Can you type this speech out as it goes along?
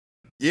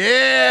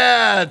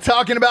Yeah,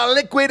 talking about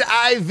liquidiv.com,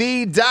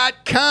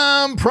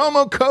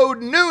 promo code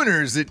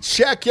Nooners at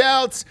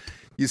checkout.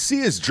 You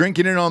see us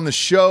drinking it on the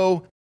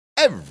show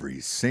every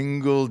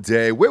single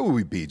day. Where would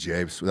we be,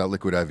 James, without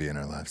Liquid IV in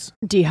our lives?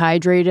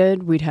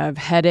 Dehydrated, we'd have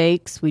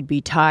headaches, we'd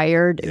be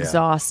tired,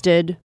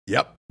 exhausted.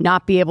 Yep.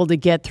 Not be able to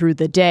get through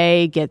the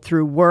day, get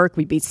through work.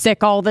 We'd be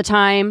sick all the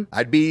time.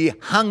 I'd be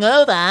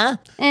hungover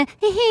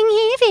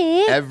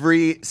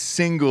every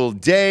single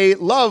day.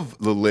 Love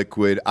the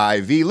Liquid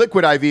IV.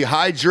 Liquid IV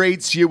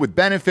hydrates you with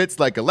benefits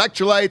like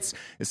electrolytes,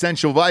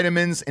 essential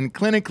vitamins, and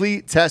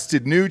clinically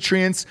tested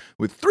nutrients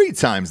with 3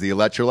 times the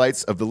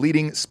electrolytes of the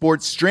leading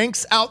sports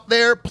drinks out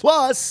there,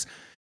 plus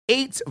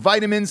 8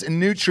 vitamins and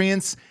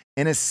nutrients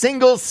in a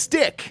single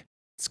stick.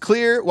 It's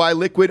clear why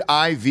Liquid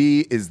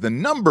IV is the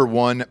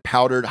 #1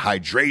 powdered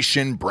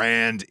hydration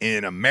brand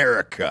in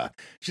America.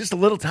 It's just a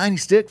little tiny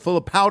stick full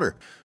of powder.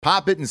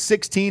 Pop it in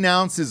 16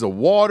 ounces of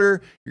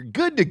water. You're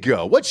good to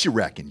go. What you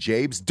reckon,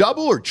 Jabes?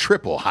 Double or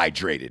triple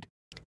hydrated?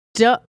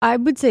 I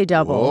would say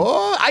double.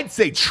 Oh, I'd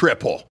say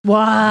triple.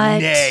 What?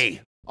 Nay,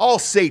 I'll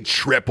say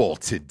triple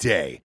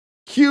today.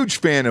 Huge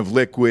fan of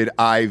Liquid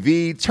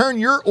IV. Turn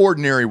your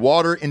ordinary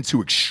water into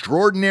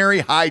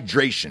extraordinary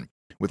hydration.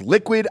 With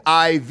Liquid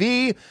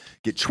IV,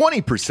 get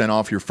 20%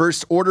 off your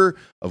first order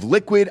of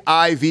Liquid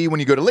IV when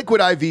you go to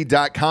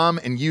liquidiv.com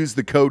and use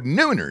the code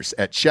Nooners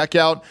at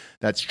checkout.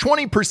 That's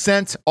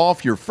 20%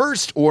 off your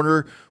first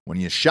order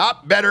when you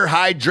shop better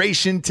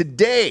hydration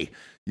today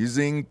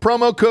using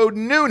promo code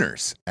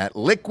Nooners at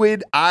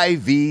liquidiv.com.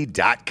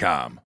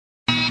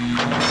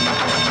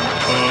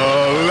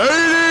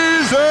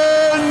 Ladies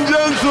and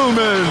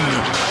gentlemen,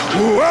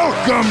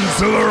 welcome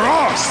to the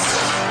Ross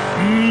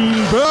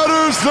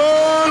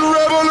Patterson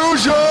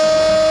Revolution!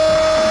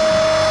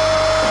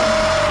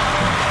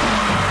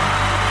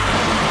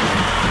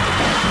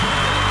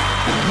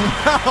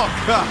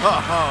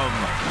 Welcome,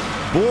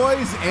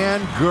 boys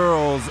and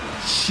girls,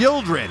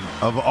 children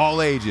of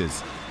all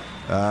ages.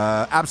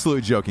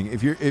 Absolutely joking.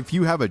 If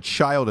you have a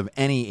child of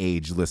any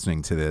age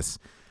listening to this,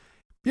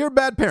 you're a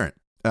bad parent.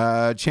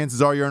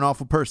 Chances are you're an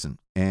awful person,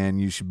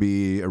 and you should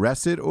be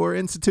arrested or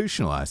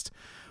institutionalized.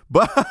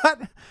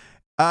 But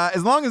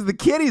as long as the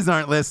kiddies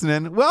aren't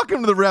listening,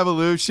 welcome to the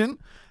revolution.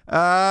 We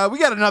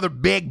got another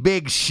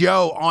big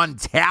show on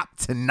tap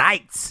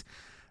tonight.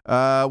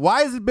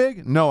 Why is it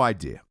big? No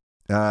idea.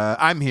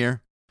 I'm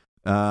here.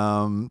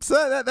 So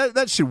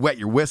that should wet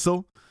your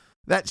whistle.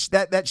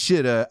 That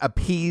should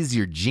appease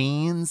your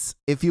genes,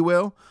 if you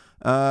will.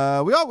 We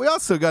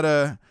also got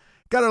our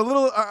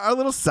little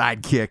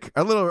sidekick,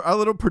 our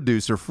little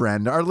producer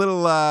friend, our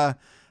little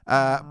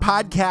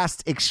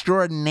podcast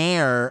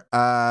extraordinaire,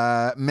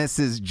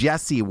 Mrs.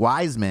 Jessie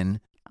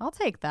Wiseman. I'll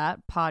take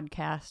that.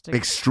 Podcast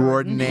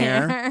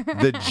extraordinaire.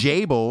 The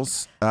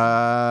Jables.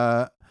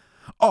 Are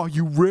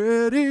you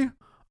ready?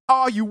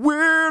 Are you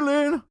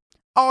willing?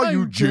 Are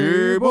you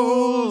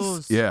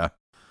Jables? Yeah.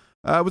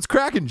 What's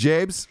cracking,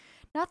 Jabes?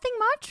 Nothing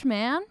much,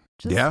 man.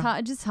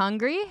 Just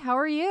hungry. How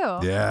are you?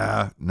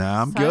 Yeah.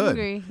 Nah, I'm good.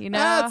 Hungry, you know.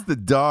 That's the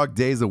dog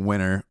days of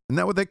winter. Isn't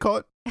that what they call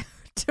it?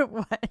 To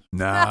what?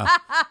 Nah,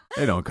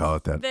 they don't call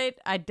it that. They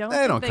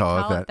don't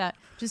call it that.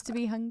 Just to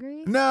be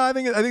hungry? No, I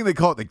think they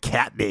call it the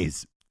cat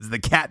days. It's the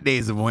cat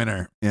days of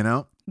winter, you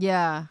know?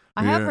 Yeah.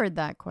 I have heard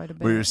that quite a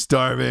bit. Where you're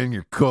starving,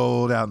 you're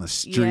cold out in the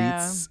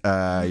streets.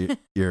 Yeah.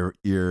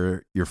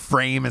 Your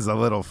frame is a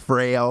little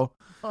frail.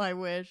 Oh, I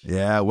wish.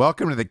 Yeah,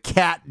 welcome to the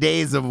cat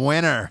days of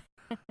winter.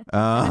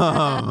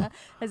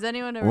 Has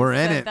anyone ever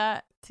said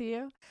that to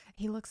you?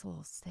 He looks a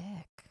little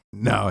sick.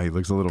 No, he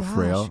looks a little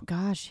frail.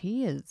 Gosh,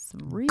 he is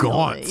really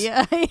gaunt.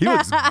 Yeah. He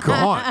looks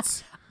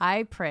gaunt.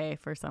 I pray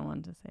for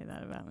someone to say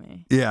that about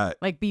me. Yeah.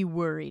 Like, be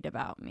worried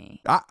about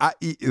me. I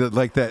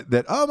like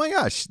that, oh my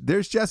gosh,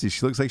 there's Jessie.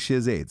 She looks like she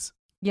has AIDS.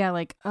 Yeah,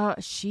 like,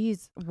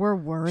 we're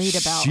worried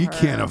about She her.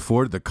 can't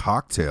afford the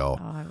cocktail.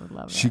 Oh, I would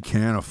love that. She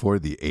can't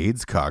afford the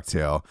AIDS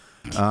cocktail.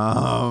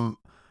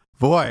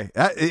 Boy,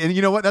 and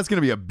you know what? That's going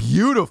to be a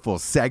beautiful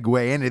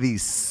segue into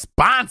these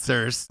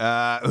sponsors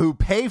who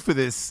pay for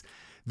this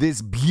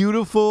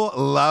beautiful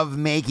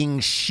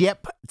love-making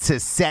ship to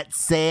set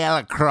sail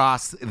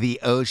across the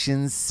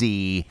ocean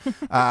sea.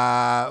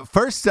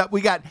 First up,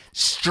 we got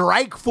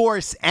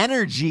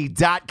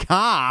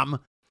StrikeForceEnergy.com.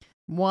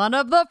 One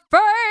of the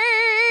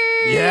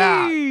faves.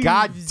 Yeah,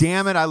 god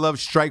damn it, I love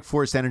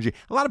Strikeforce Energy.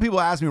 A lot of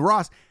people ask me,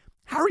 Ross,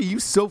 how are you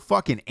so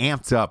fucking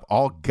amped up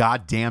all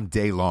goddamn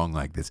day long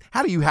like this?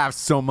 How do you have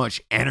so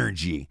much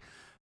energy?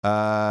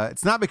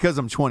 It's not because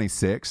I'm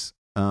 26.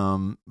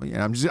 I'm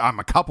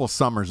a couple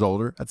summers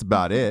older. That's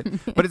about it.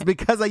 But it's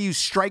because I use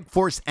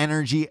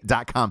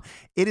StrikeForceEnergy.com.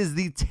 It is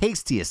the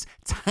tastiest,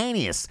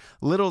 tiniest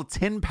little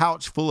tin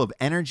pouch full of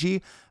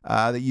energy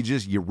that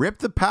you rip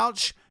the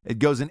pouch. It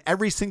goes in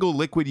every single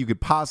liquid you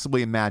could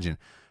possibly imagine.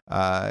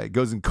 It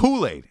goes in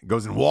Kool-Aid. It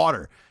goes in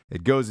water.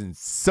 It goes in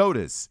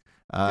sodas.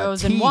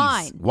 Goes teas, in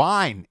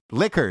wine,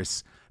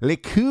 liqueurs,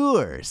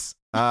 beers.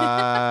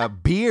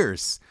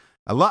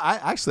 I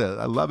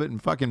love it in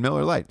fucking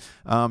Miller Lite.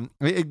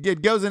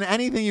 It goes in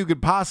anything you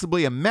could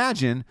possibly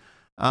imagine.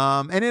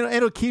 And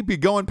it'll keep you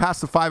going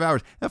past the 5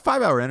 hours. That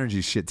 5 hour energy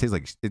shit tastes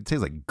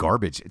like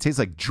garbage. It tastes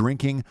like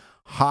drinking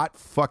hot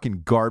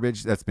fucking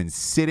garbage that's been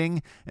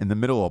sitting in the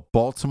middle of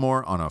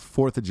Baltimore on a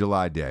 4th of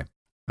July day.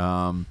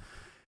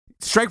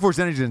 Strikeforce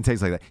Energy doesn't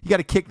taste like that. You got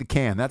to kick the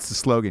can. That's the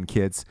slogan,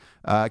 kids.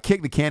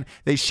 Kick the can.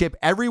 They ship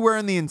everywhere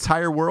in the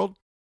entire world.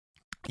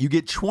 You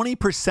get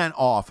 20%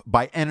 off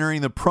by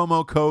entering the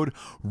promo code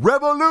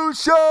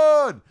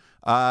REVOLUTION.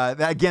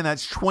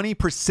 That's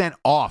 20%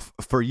 off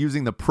for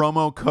using the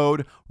promo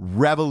code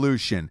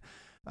REVOLUTION.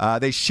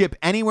 They ship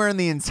anywhere in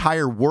the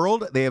entire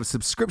world. They have a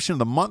subscription to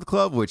the Month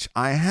Club, which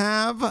I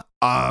have,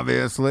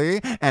 obviously,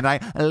 and I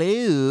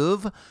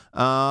love.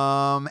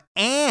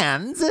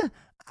 And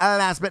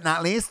last but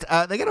not least,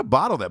 they got a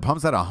bottle that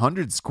pumps out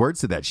 100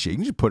 squirts of that shit. You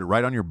can just put it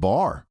right on your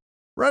bar.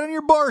 Right on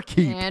your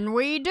barkeep. And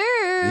we do.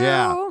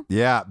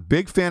 Yeah.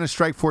 Big fan of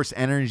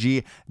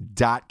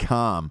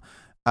StrikeForceEnergy.com.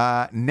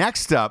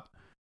 Next up,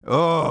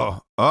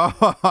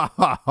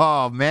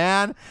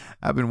 man.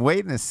 I've been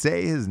waiting to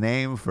say his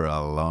name for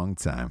a long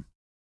time.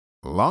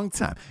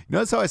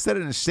 Notice how I said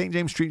it in a St.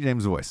 James Street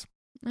James voice?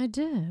 I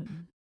did.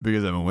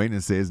 Because I've been waiting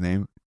to say his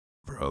name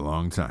for a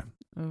long time.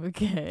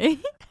 Okay.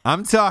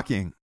 I'm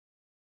talking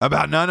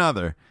about none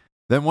other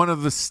than one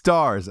of the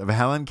stars of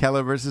Helen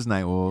Keller versus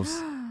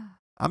Nightwolves.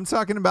 I'm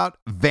talking about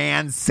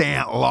Van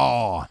Sant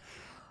Law.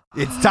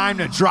 It's time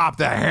to drop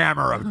the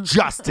hammer of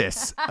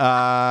justice.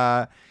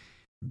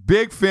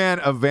 Big fan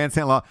of Van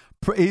Sant Law.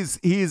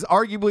 He's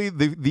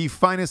arguably the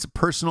finest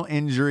personal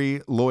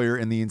injury lawyer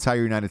in the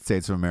entire United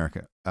States of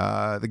America.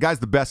 The guy's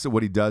the best at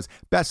what he does,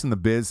 best in the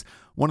biz,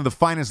 one of the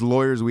finest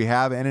lawyers we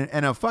have,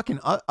 and a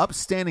fucking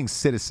upstanding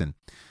citizen.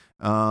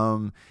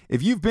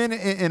 If you've been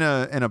in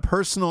a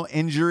personal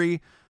injury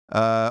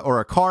or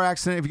a car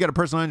accident, if you got a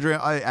personal injury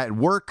at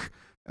work,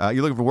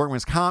 you're looking for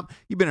workman's comp,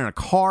 you've been in a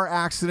car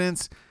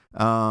accident,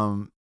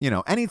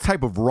 any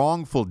type of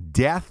wrongful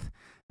death,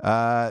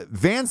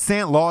 Van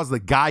Sant Law is the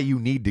guy you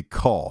need to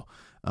call.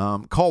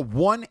 Call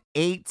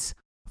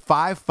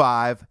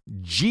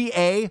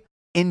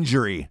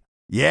 1-855-GA-INJURY.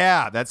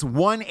 Yeah, that's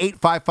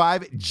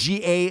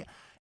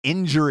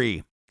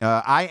 1-855-GA-INJURY.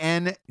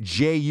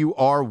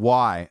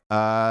 INJURY.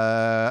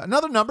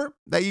 Another number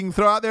that you can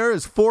throw out there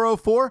is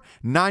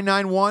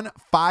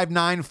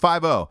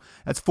 404-991-5950.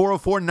 That's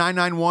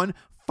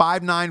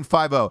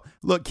 404-991-5950.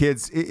 Look,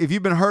 kids, if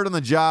you've been hurt on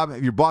the job,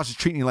 if your boss is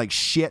treating you like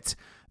shit,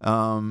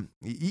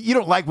 you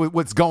don't like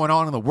what's going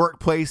on in the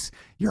workplace,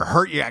 you're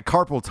hurt, you got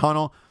carpal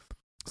tunnel,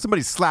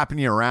 somebody's slapping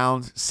you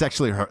around,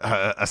 sexually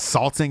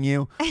assaulting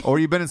you, or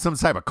you've been in some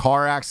type of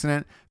car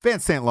accident, Van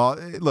Sant Law,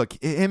 look,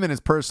 him and his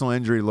personal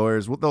injury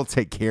lawyers, they'll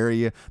take care of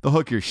you. They'll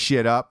hook your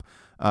shit up.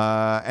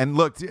 And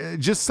look,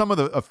 just some of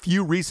a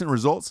few recent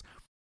results.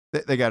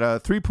 They got a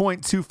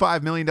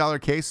 $3.25 million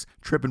case,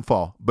 trip and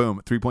fall.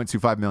 Boom,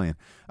 $3.25 million.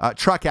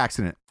 Truck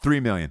accident,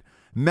 $3 million.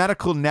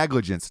 Medical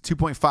negligence,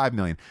 $2.5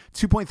 million.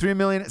 $2.3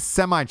 million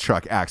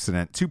semi-truck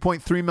accident.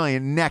 $2.3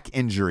 million neck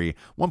injury.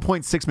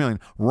 $1.6 million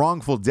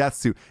wrongful death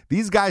suit.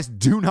 These guys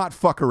do not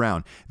fuck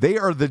around. They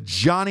are the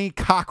Johnny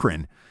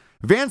Cochran.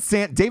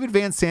 David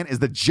Van Sant is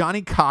the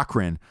Johnny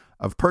Cochran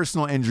of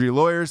personal injury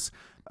lawyers.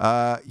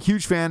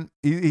 Huge fan.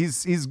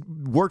 He's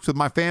worked with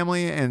my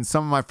family and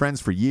some of my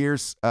friends for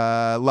years.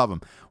 Love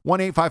him.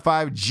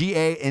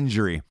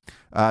 1-855-GA-INJURY.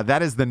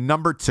 That is the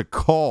number to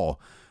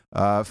call.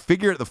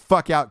 Figure it the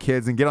fuck out,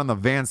 kids, and get on the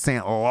Van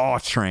Sant Law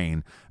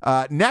train.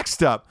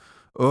 Next up,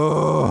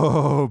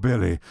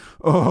 Billy.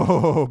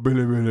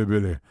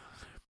 Billy.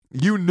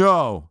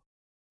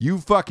 You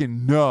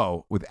fucking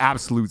know with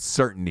absolute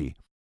certainty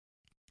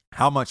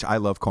how much I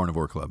love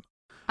Carnivore Club.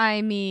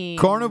 I mean,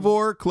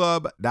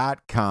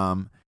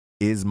 CarnivoreClub.com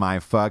is my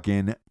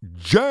fucking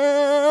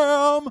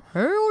jam.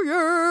 Hell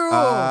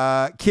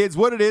yeah. Kids,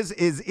 what it is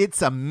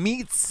it's a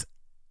meats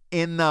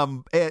in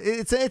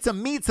it's a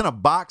meats in a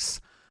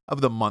box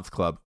of the Month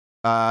Club.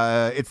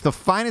 It's the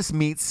finest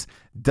meats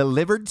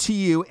delivered to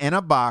you in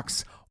a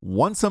box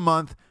once a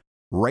month,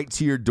 right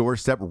to your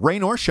doorstep,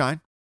 rain or shine,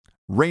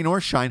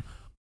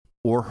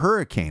 or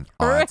hurricane.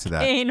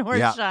 Hurricane or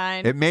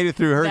shine. It made it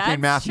through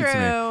Hurricane Matthew true.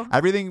 to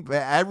me.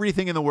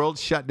 Everything in the world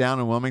shut down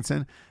in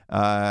Wilmington,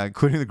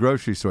 including the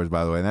grocery stores,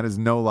 by the way. And that is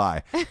no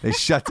lie. They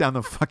shut down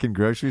the fucking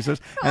grocery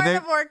stores.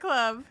 Carnivore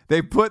Club.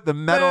 They put the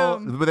metal.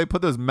 Boom. They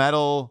put those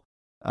metal.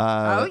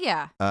 Oh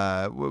yeah.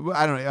 I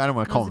don't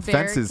want to call them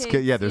fences.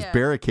 Yeah, there's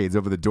barricades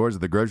over the doors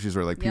of the grocery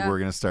store. Like people are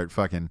gonna start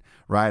fucking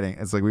rioting.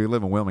 It's like we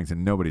live in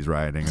Wilmington. Nobody's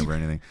rioting over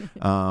anything.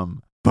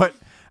 But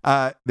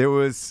there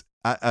was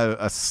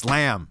a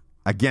slam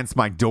against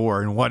my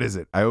door, and what is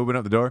it? I open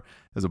up the door.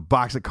 There's a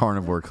box of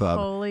Carnivore Club.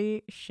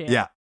 Holy shit!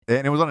 Yeah,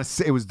 and it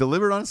was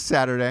delivered on a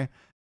Saturday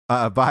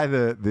by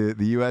the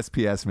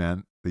USPS,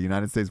 man, the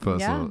United States Postal.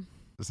 Yeah.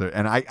 So,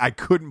 and I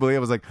couldn't believe it. I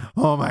was like,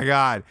 oh my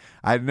God.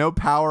 I had no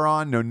power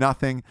on, no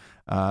nothing.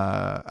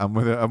 I'm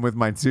with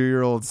my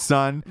 2-year-old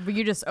son. But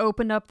you just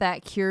opened up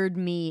that cured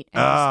meat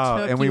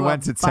and we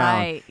went to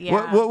town.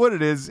 Yeah. What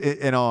it is,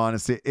 in all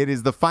honesty, it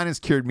is the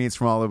finest cured meats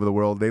from all over the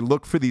world. They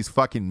look for these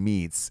fucking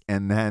meats,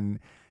 and then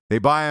They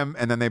buy them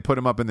and then they put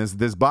them up in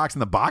this box,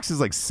 and the box is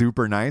like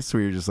super nice.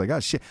 Where you're just like, oh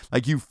shit,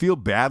 like you feel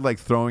bad like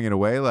throwing it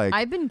away. Like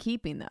I've been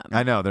keeping them.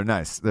 I know they're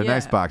nice. They're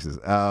nice boxes.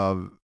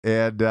 And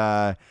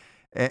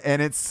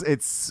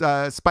it's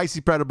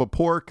spicy Predator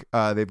pork.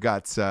 They've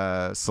got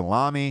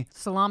salami,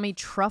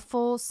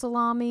 truffle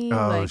salami.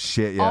 Oh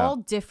shit, yeah, all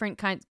different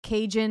kinds.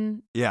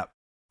 Cajun. Yeah.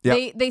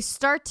 They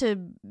start to,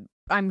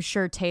 I'm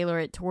sure, tailor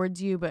it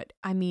towards you, but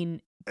I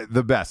mean.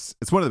 The best.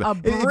 It's one of the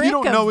best. If you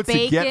don't know what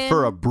bacon, to get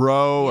for a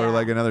bro or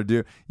like another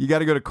dude, you got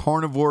to go to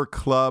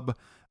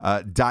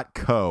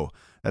carnivoreclub.co.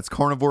 That's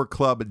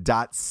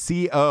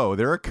carnivoreclub.co.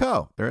 They're a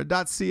co. They're a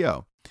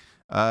 .co.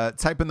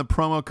 Type in the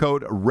promo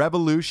code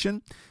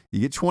REVOLUTION. You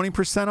get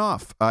 20%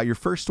 off your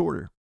first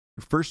order.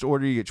 Your first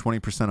order, you get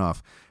 20%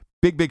 off.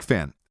 Big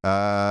fan.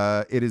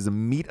 It is a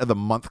meat of the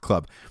month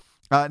club.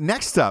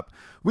 Next up,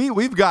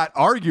 we've got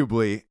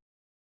arguably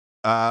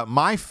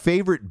my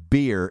favorite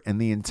beer in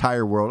the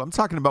entire world. I'm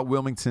talking about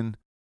Wilmington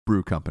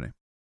Brew Company.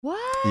 What?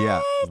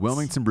 Yeah,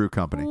 Wilmington Brew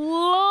Company.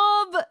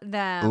 Love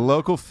them.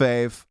 Local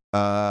fave.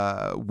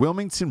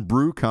 Wilmington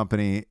Brew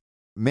Company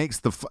makes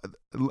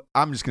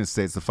I'm just going to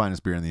say it's the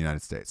finest beer in the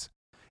United States.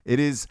 It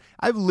is.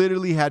 I've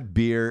literally had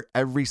beer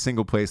every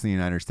single place in the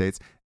United States.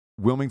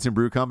 Wilmington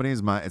Brew Company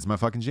is it's my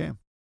fucking jam.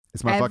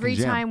 It's my fucking jam.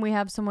 Every time we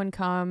have someone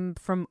come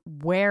from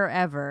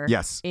wherever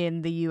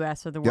in the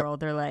U.S. or the world,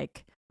 they're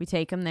like, we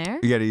take them there.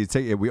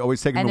 We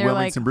always take them to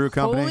Wilmington Brew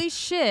Company. Holy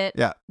shit!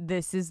 Yeah,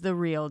 this is the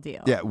real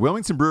deal. Yeah,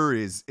 Wilmington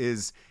Brewery is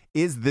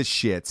the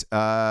shit.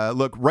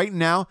 Look, right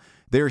now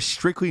they're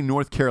strictly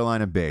North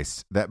Carolina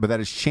based. But that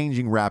is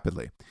changing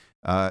rapidly.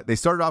 They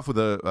started off with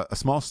a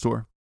small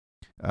store.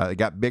 They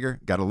got bigger,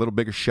 got a little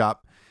bigger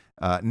shop.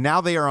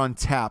 Now they are on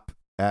tap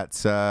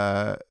at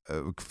I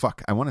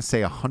want to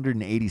say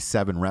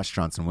 187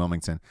 restaurants in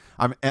Wilmington.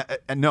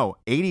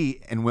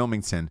 80 in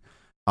Wilmington.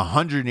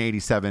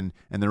 187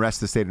 in the rest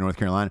of the state of North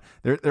Carolina.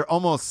 They're in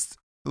almost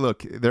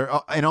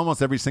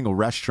every single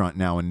restaurant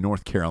now in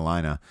North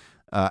Carolina.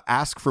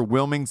 Ask for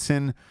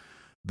Wilmington,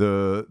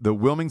 the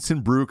Wilmington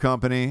Brew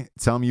Company.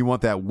 Tell them you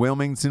want that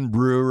Wilmington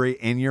Brewery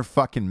in your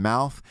fucking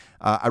mouth.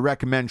 I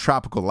recommend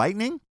Tropical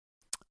Lightning.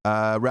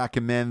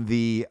 Recommend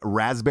the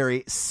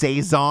Raspberry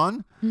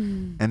Saison.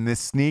 And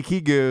this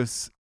Sneaky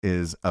Goose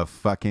is a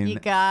fucking You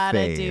gotta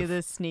fave. do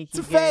the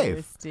Sneaky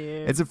Goose,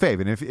 dude. It's a fave.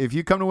 And if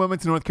you come to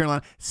Wilmington, North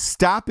Carolina,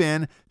 stop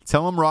in,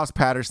 tell them Ross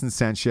Patterson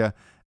sent you,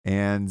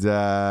 and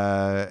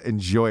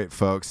enjoy it,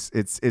 folks.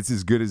 It's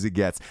as good as it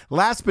gets.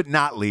 Last but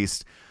not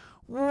least,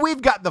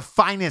 we've got the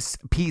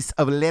finest piece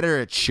of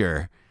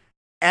literature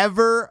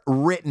ever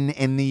written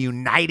in the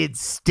United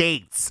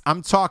States.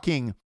 I'm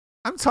talking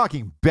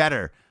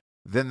better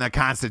than the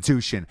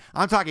Constitution.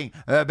 I'm talking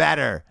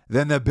better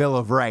than the Bill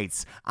of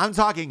Rights. I'm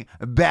talking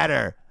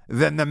better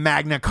than the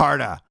Magna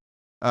Carta.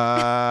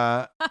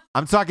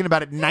 I'm talking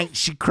about At Night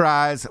She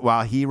Cries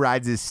While He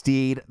Rides His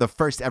Steed, the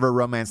first ever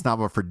romance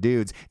novel for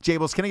dudes.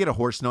 Jables, can I get a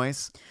horse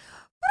noise?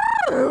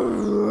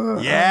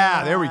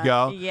 Yeah, there we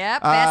go.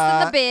 Yep, best in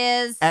the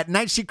biz. At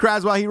Night She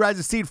Cries While He Rides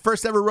His Steed,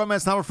 first ever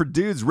romance novel for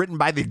dudes, written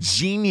by the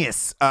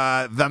genius,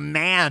 the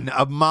man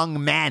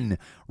among men,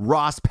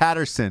 Ross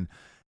Patterson.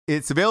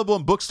 It's available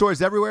in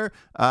bookstores everywhere,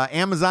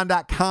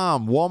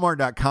 Amazon.com,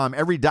 Walmart.com,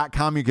 every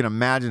 .com you can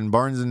imagine,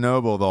 Barnes &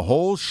 Noble, the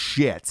whole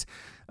shit.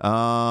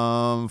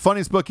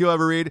 Funniest book you'll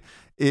ever read.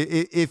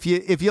 If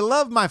you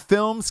love my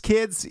films,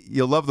 kids,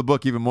 you'll love the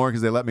book even more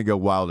because they let me go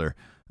wilder,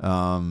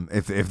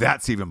 if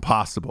that's even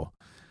possible.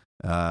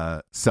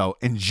 So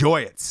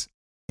enjoy it.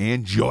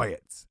 Enjoy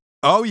it.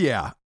 Oh,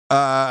 yeah.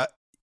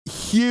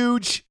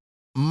 Huge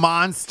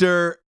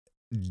monster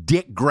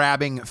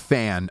dick-grabbing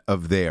fan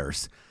of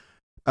theirs.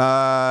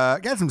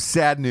 Got some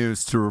sad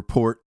news to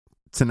report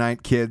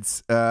tonight,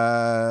 kids.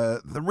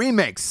 The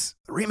remakes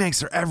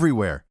are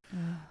everywhere.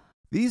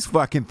 These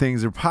fucking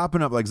things are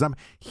popping up like zombies.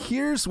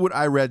 Here's what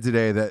I read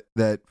today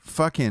that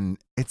fucking,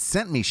 it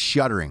sent me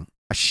shuddering.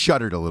 I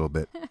shuddered a little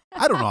bit.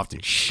 I don't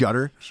often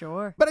shudder.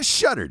 Sure. But I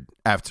shuddered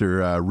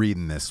after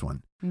reading this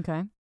one.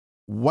 Okay.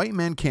 White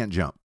Men Can't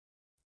Jump.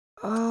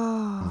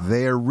 Oh.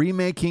 They're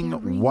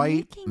remaking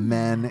White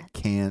Men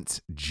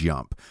Can't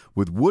Jump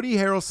with Woody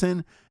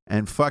Harrelson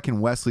and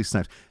fucking Wesley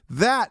Snipes.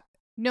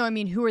 No, I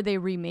mean, who are they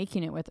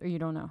remaking it with, or you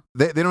don't know?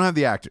 They don't have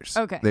the actors.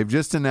 Okay. They've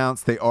just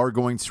announced they are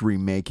going to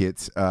remake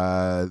it.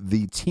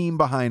 The team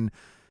behind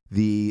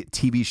the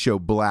TV show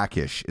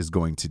Blackish is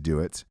going to do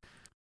it.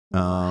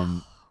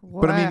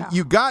 But I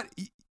mean,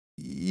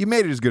 you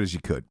made it as good as you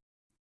could.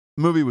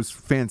 The movie was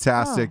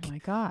fantastic. Oh my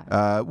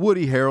God.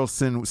 Woody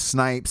Harrelson,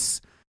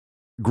 Snipes,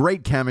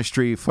 great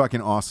chemistry,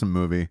 fucking awesome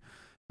movie.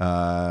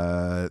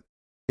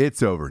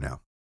 It's over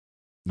now.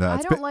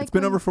 It's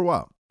been over for a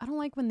while. I don't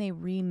like when they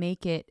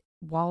remake it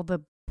while the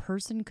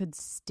person could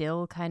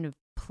still kind of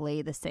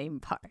play the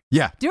same part.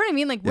 Yeah. Do you know what I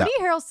mean? Like Woody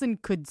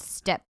Harrelson could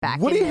step back.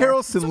 Woody in there,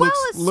 Harrelson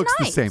looks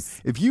the same.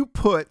 If you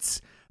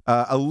put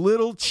a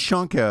little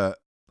chunk of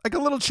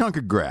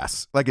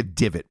grass, like a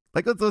divot,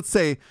 like let's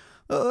say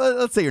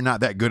you're not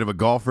that good of a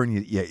golfer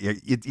and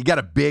you got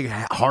a big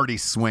hardy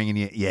swing and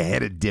you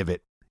hit a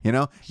divot You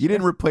know, you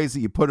didn't replace it.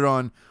 You put it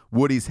on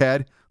Woody's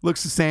head.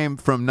 Looks the same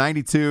from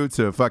 92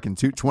 to fucking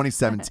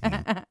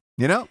 2017.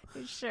 You know?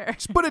 Sure.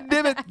 Just put a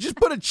divot, just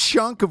put a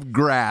chunk of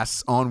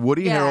grass on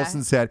Woody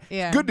Harrelson's head.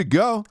 Yeah. Good to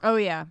go. Oh,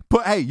 yeah.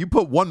 You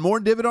put one more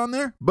divot on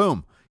there,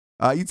 boom.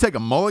 You take a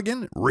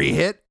mulligan,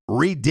 re-hit,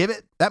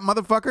 re-divot that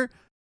motherfucker.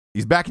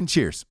 He's back in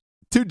Cheers.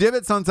 2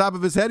 divots on top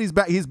of his head. He's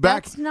back. He's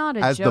back. That's not a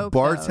as joke, the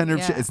bartender.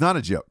 though. Yeah. It's not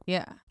a joke.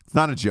 Yeah. It's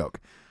not a joke.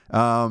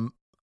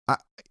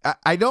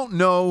 I don't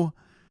know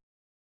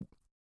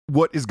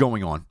what is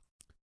going on.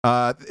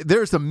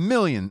 There's a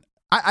million.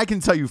 I can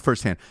tell you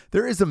firsthand.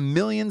 There is a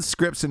million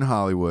scripts in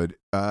Hollywood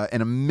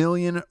and a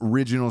million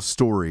original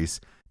stories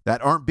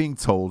that aren't being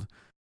told,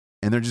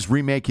 and they're just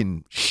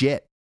remaking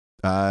shit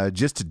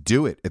just to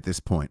do it at this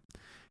point.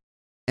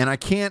 And I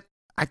can't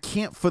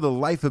for the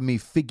life of me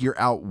figure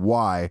out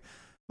why.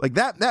 Like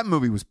that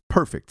movie was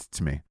perfect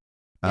to me.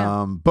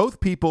 Yeah. Both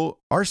people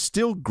are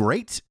still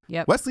great.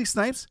 Yep. Wesley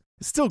Snipes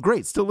is still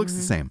great. Still looks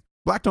the same.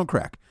 Black don't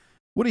crack.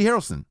 Woody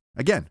Harrelson,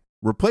 again,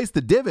 replace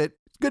the divot.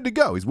 It's good to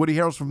go. He's Woody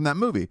Harrelson from that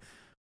movie.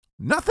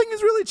 Nothing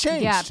has really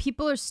changed. Yeah,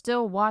 people are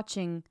still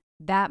watching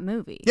that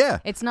movie. Yeah.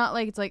 It's not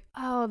like it's like,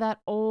 oh, that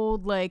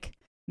old like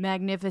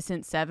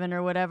Magnificent Seven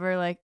or whatever.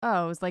 Like,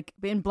 oh, it was like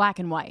in black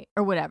and white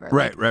or whatever.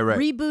 Right, like, right.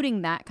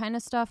 Rebooting that kind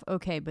of stuff,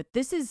 okay. But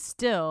this is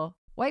still,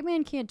 White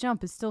Man Can't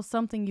Jump is still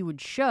something you would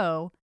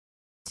show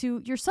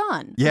to your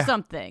son or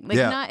something.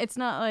 Like, it's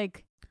not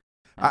like,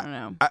 I don't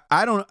know.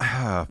 I don't,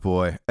 oh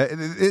boy.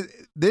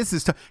 This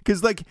is tough.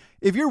 Because like,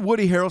 if you're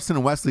Woody Harrelson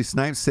and Wesley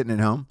Snipes sitting at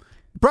home,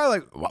 probably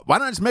like, why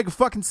not just make a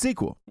fucking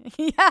sequel?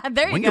 Yeah,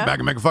 there you go. We can get back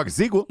and make a fucking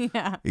sequel.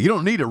 Yeah. You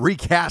don't need to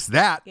recast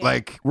that. Yeah.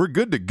 Like, we're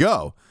good to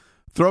go.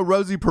 Throw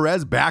Rosie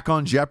Perez back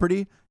on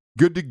Jeopardy.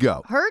 Good to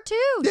go. Her too.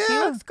 Yeah. She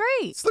looks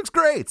great. This looks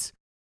great.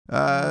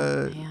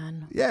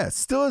 Man. Yeah,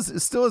 still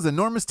has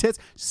enormous tits.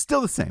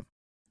 Still the same.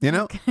 You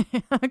know?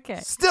 Okay.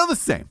 Still the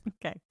same.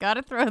 Okay.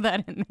 Gotta throw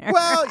that in there.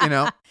 Well, you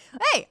know.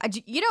 Hey,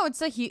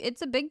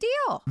 it's a big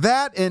deal.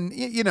 That and,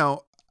 you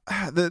know,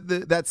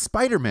 that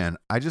Spider-Man,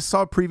 I just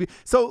saw a preview.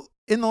 So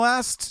in the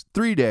last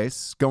 3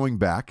 days, going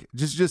back,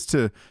 just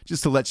to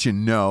let you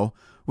know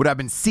what I've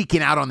been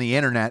seeking out on the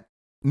internet,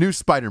 new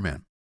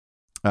Spider-Man.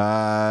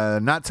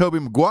 Not Tobey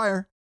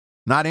Maguire,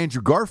 not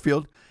Andrew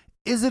Garfield.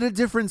 Is it a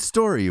different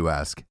story, you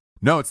ask?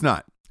 No, it's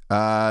not.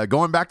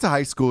 Going back to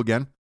high school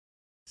again.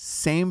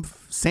 Same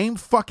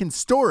fucking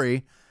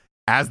story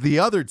as the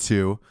other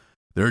two.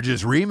 They're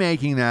just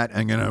remaking that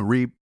and gonna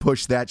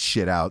re-push that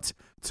shit out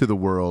to the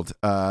world.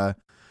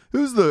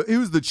 Who's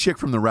the chick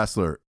from The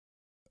Wrestler?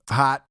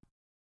 Hot.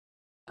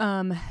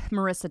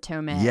 Marissa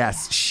Tomei.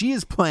 Yes, she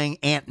is playing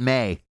Aunt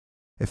May.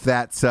 If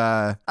that's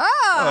old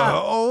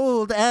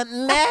Aunt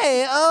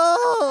May.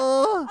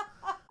 Oh.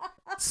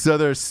 So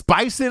they're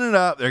spicing it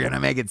up. They're gonna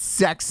make it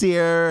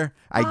sexier,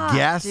 I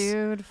guess.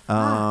 Dude.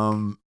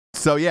 Fuck.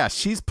 So yeah,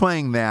 she's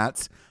playing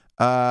that.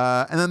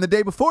 And then the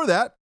day before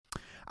that,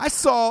 I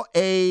saw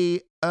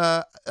a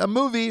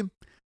movie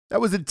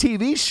that was a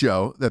TV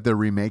show that they're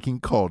remaking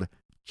called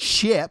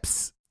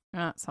Chips.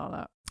 I saw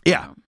that.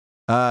 Yeah.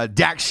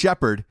 Dax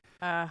Shepard.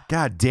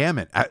 God damn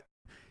it.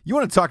 You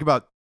want to talk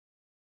about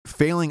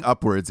failing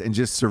upwards and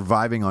just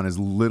surviving on as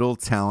little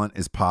talent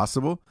as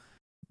possible?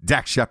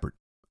 Dax Shepard.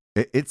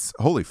 It's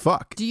holy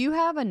fuck. Do you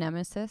have a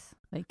nemesis,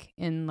 like,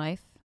 in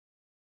life?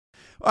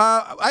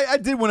 I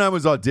did when I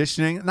was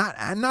auditioning. Not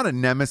a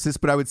nemesis,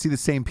 but I would see the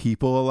same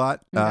people a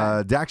lot.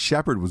 Okay. Dax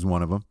Shepard was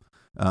one of them.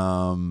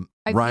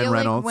 I Ryan feel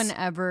Reynolds. Like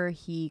whenever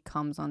he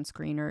comes on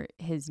screen or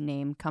his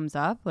name comes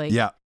up, like,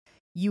 yeah.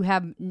 You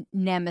have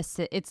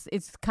nemesis.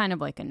 It's kind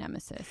of like a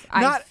nemesis.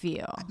 I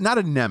feel not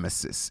a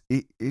nemesis.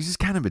 He's just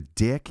kind of a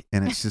dick,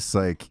 and it's just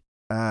like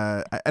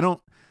I don't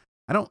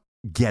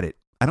get it.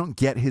 I don't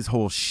get his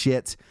whole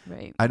shit.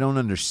 Right. I don't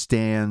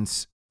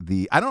understand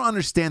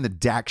the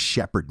Dax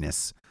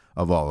Shepardness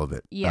of all of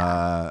it.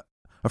 Yeah.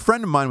 A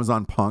friend of mine was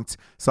on Punk'd,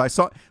 so I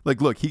saw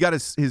look, he got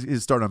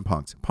his start on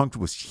Punk'd. Punk'd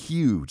was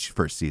huge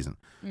first season.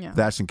 Yeah. With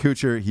Ashton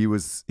Kutcher, he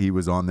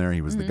was on there. He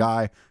was the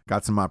guy.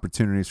 Got some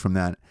opportunities from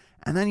that.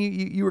 And then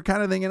you were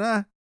kind of thinking,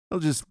 he'll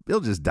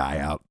just die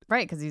out.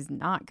 Right, because he's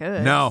not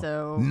good. No,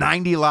 so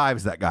 90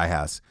 lives that guy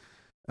has.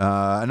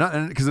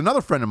 Because another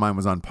friend of mine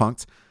was on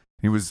Punk'd.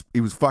 He was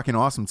fucking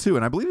awesome too.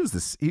 And I believe it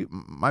was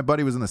my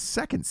buddy was in the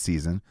second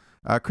season.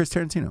 Chris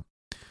Tarantino.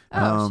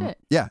 Oh shit.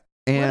 Yeah.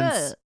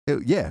 And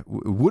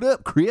what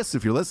up, Chris?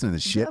 If you're listening to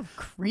this shit. What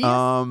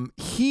up,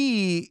 Chris?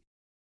 He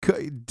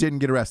didn't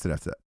get arrested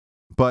after that,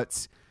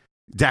 but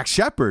Dax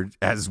Shepard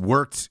has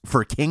worked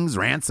for King's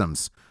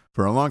Ransoms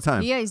for a long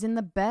time. Yeah, he's in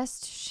the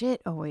best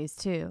shit always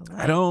too.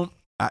 Like, what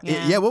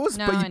was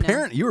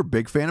you were a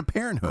big fan of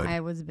Parenthood. I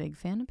was a big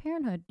fan of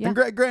Parenthood. Yeah.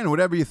 And granted,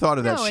 whatever you thought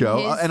of that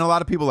show, and a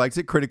lot of people liked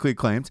it, critically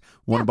acclaimed,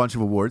 won a bunch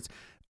of awards.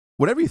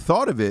 Whatever you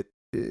thought of it,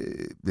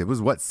 it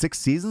was 6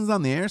 seasons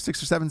on the air,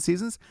 6 or 7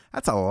 seasons.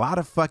 That's a lot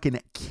of fucking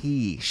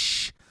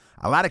quiche.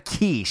 A lot of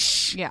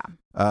quiche. Yeah.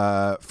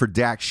 For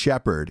Dax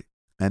Shepard.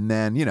 And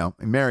then,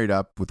 married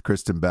up with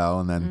Kristen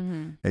Bell, and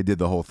then they did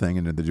the whole thing,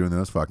 and they're doing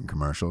those fucking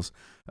commercials.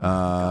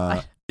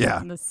 Yeah,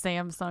 on the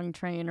Samsung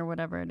train or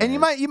whatever it is. And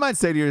you might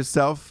say to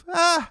yourself,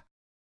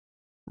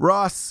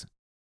 Ross,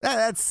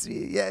 that's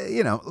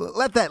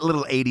let that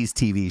little 80s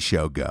TV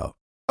show go.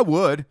 I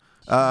would.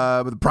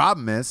 But the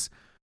problem is,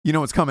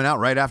 what's coming out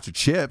right after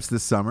Chips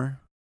this summer?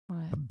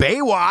 What?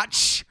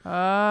 Baywatch.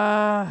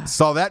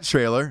 Saw that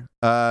trailer.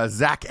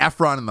 Zac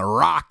Efron and The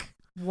Rock.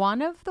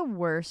 One of the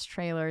worst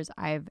trailers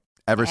I've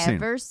ever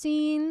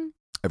seen.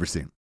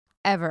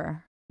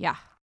 Ever. Yeah.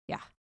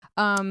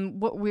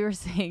 What we were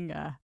saying,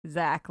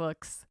 Zach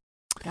looks.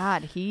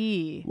 God,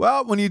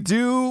 Well, when you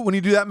do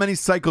that many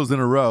cycles in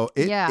a row,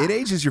 it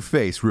ages your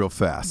face real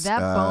fast. That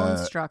bone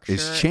structure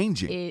is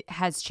changing. It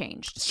has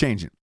changed. It's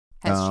changing.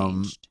 Has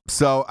changed.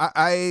 So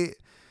I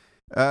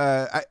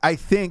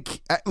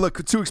think,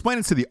 look, to explain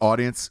it to the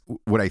audience,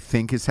 what I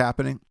think is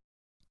happening,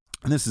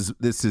 and this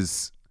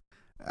is,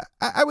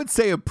 I would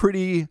say I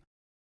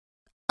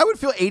would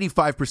feel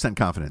 85%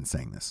 confident in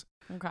saying this.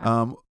 Okay.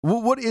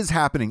 What is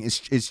happening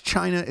is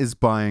China is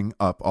buying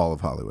up all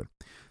of Hollywood.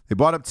 They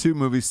bought up 2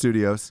 movie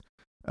studios,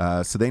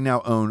 so they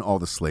now own all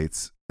the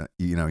slates.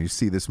 You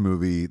see this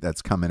movie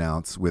that's coming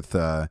out with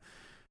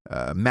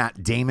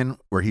Matt Damon,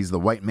 where he's the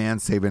white man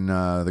saving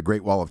the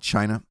Great Wall of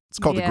China. It's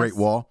called The Great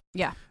Wall.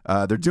 Yeah.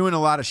 They're doing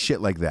a lot of shit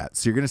like that.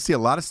 So you're going to see a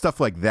lot of stuff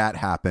like that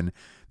happen.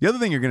 The other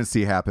thing you're going to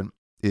see happen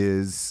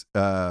is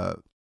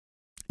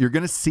you're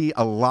going to see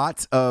a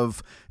lot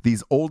of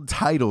these old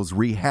titles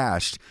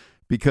rehashed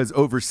because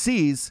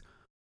overseas,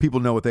 people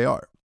know what they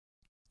are.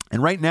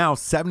 And right now,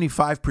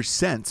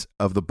 75%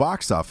 of the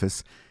box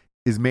office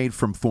is made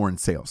from foreign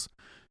sales.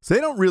 So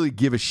they don't really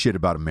give a shit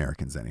about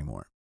Americans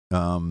anymore.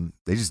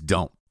 They just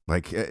don't.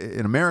 Like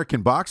an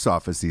American box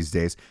office these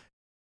days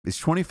is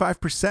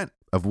 25%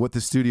 of what the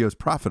studios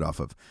profit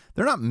off of.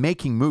 They're not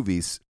making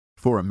movies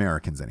for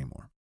Americans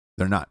anymore.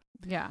 They're not.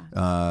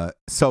 Yeah.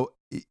 So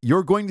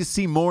you're going to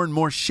see more and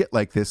more shit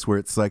like this where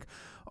it's like,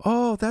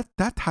 oh,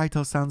 that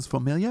title sounds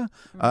familiar.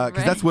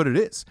 Because that's what it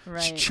is.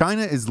 Right.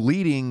 China is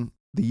leading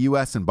the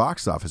U.S. in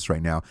box office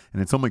right now,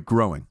 and it's only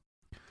growing.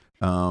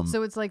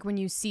 So it's like when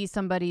you see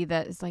somebody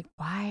that is like,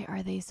 why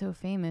are they so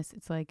famous?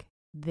 It's like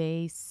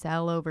they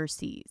sell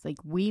overseas. Like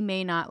we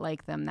may not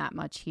like them that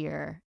much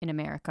here in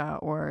America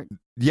or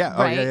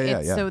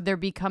right? So they're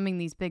becoming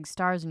these big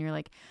stars and you're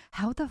like,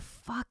 how the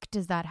fuck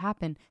does that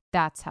happen?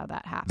 That's how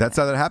that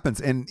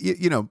happens. And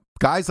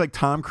guys like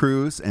Tom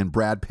Cruise and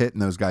Brad Pitt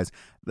and those guys,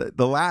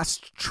 the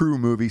last true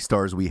movie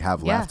stars we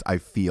have left, I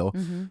feel.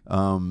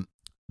 Mm-hmm.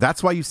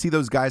 That's why you see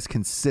those guys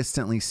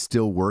consistently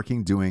still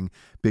working, doing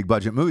big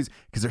budget movies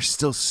because they're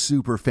still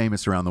super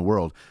famous around the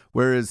world.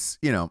 Whereas,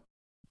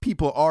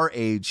 people our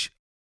age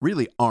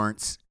really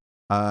aren't,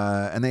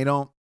 and they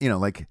don't,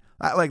 look,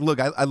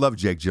 I love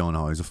Jake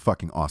Gyllenhaal. He's a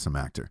fucking awesome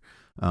actor.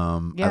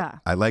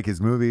 I like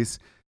his movies,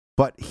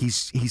 but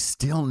he's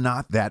still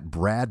not that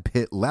Brad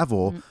Pitt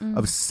level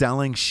of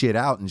selling shit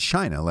out in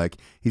China. Like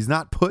he's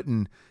not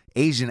putting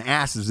Asian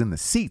asses in the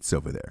seats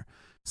over there.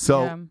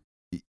 So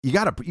you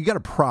got a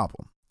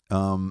problem.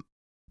 And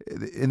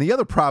the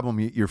other problem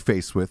you're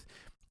faced with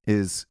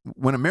is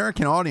when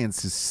American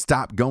audiences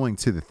stop going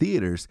to the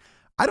theaters,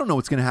 I don't know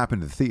what's going to happen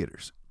to the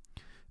theaters.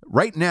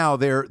 Right now,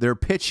 they're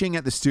pitching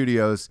at the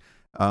studios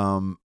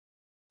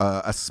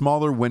a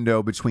smaller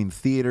window between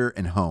theater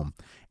and home.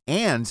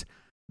 And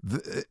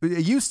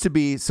it used to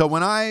be, so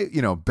when I,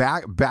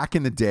 back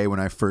in the day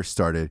when I first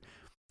started,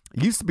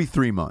 it used to be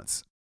 3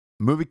 months.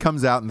 The movie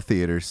comes out in the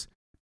theaters.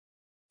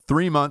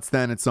 3 months,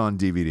 then it's on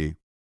DVD.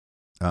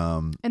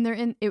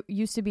 And it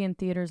used to be in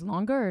theaters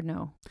longer or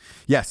no?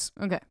 Yes.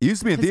 Okay. It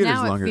used to be in theaters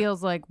now longer. It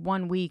feels like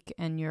 1 week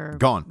and you're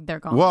gone. They're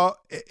gone. Well,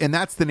 and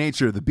that's the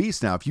nature of the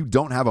beast now. If you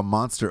don't have a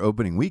monster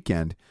opening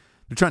weekend,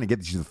 they're trying to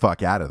get you the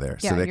fuck out of there.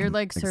 Yeah, so they you're can,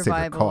 like they can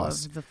survival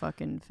save their of the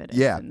fucking fittest.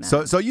 Yeah.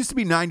 So it used to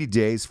be 90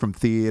 days from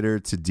theater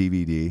to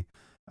DVD.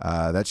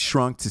 That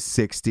shrunk to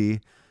 60.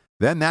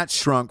 Then that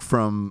shrunk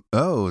from,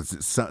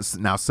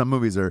 now some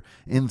movies are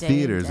in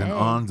theaters and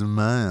on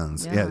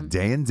demand. Yeah,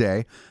 day and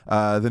day.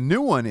 The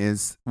new one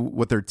is,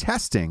 what they're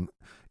testing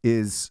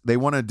is they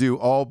want to do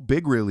all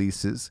big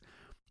releases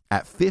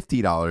at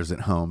 $50 at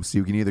home. So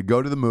you can either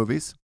go to the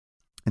movies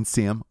and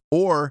see them,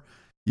 or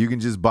you can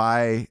just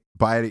buy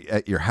it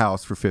at your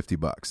house for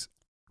 $50.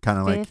 Kind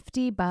of like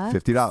 $50?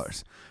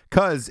 $50.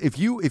 Because if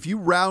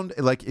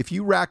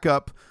you rack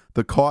up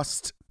the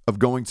cost of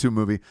going to a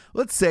movie,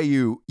 let's say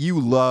you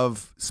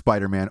love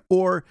Spider-Man,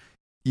 or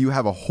you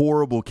have a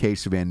horrible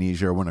case of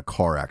amnesia or in a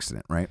car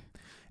accident, right?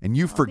 And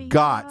you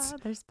forgot.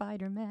 There's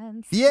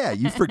Spider-Mans. Yeah,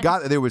 you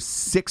forgot that there was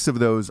 6 of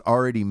those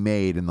already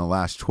made in the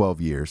last 12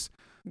 years.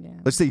 Yeah.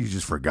 Let's say you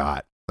just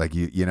forgot. Like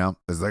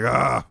it's like,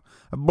 I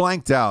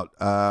blanked out.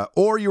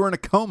 Or you were in a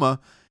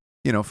coma,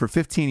 for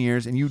 15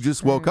 years, and you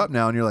just woke up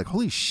now and you're like,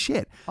 holy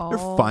shit, they're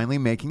finally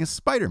making a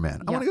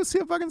Spider-Man. I want to go see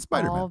a fucking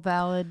Spider-Man. All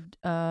valid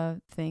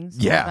things.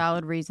 Yeah. All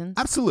valid reasons.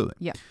 Absolutely.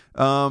 Yeah.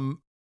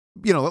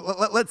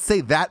 Let's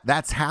say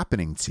that's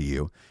happening to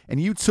you,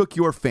 and you took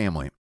your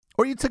family,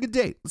 or you took a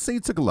date. Let's say you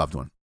took a loved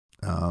one.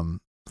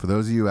 For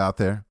those of you out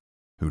there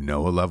who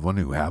know a loved one,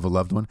 who have a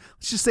loved one,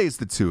 let's just say it's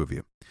the 2 of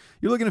you.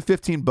 you're looking at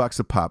 $15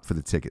 a pop for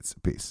the tickets a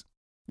piece.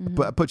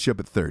 But puts you up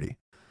at 30.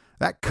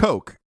 That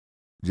Coke,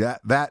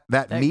 that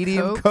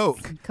medium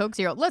Coke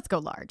Zero. Let's go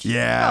large.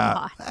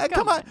 Yeah.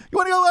 Come on. You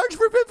want to go large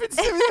for 50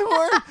 cents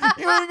more?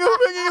 You want to go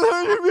fucking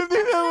large for 50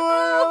 cents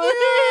more?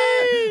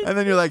 And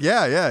then you're like,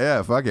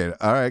 yeah, fuck it.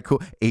 All right,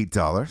 cool.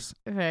 $8.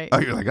 Right. Oh,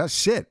 you're like, oh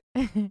shit.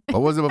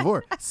 What was it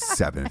before?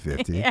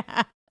 $7.50.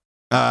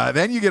 Yeah.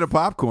 Then you get a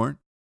popcorn.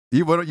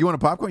 You want a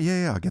popcorn?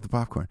 Yeah, I'll get the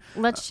popcorn.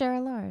 Let's share a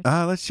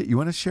large. You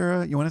want to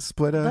share you want to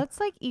split a?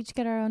 Let's like each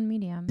get our own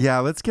medium. Yeah,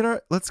 let's get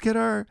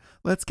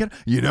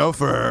you know,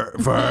 for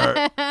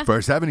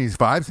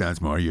 75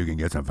 cents more, you can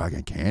get some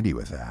fucking candy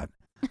with that.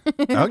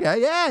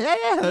 Okay, yeah.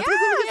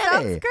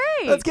 Sounds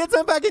great. Let's get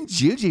some fucking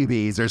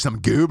jujubes or some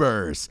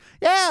goobers.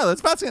 Yeah,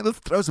 let's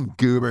throw some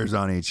goobers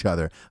on each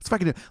other.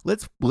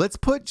 Let's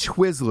put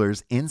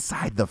Twizzlers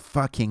inside the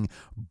fucking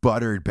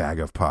buttered bag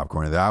of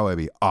popcorn. That would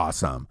be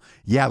awesome.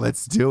 Yeah,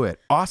 let's do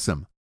it.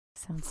 Awesome.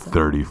 Sounds so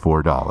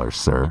 $34,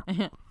 sir.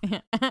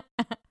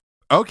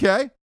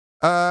 Okay.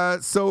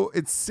 So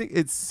it's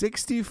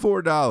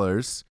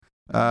 $64.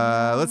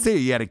 Let's say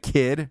you had a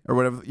kid or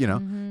whatever, you know,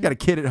 you got a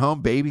kid at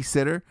home,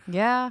 babysitter.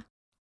 Yeah.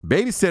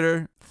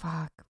 Babysitter.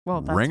 Fuck. Well,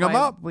 that's ring them why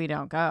up. We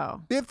don't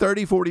go. They have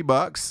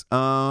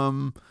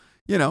 $30-$40.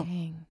 You know,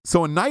 Dang.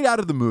 so a night out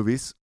of the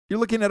movies, you're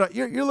looking at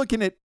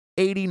 $80,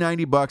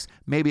 $90,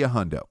 maybe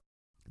 $100.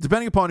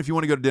 Depending upon if you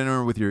want to go to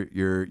dinner with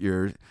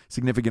your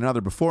significant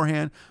other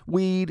beforehand,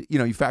 weed, you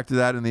know, you factor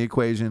that in the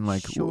equation,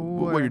 like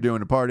what you're doing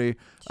to party.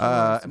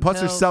 Sure,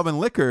 Plus, they're selling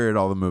liquor at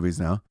all the movies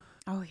now.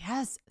 Oh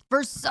yes,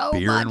 for so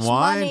Beer much and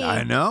wine. money.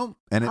 I know,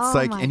 and it's Oh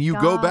like, my and you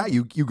God. go back,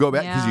 you go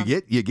back because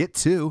Yeah. you get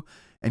two,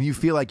 and you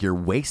feel like you're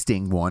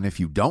wasting one if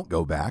you don't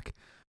go back.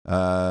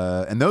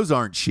 And those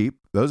aren't cheap;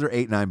 those are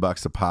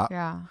 $8-9 a pop.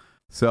 Yeah.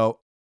 So,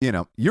 you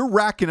know, you're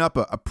racking up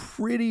a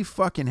pretty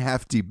fucking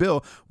hefty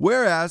bill.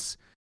 Whereas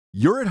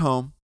you're at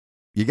home,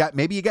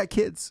 maybe you got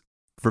kids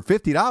for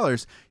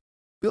 $50.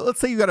 Let's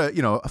say you got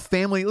a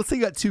family. Let's say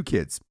you got 2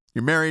 kids.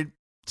 You're married,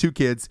 2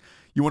 kids.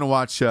 You want to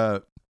watch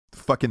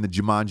fucking the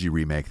Jumanji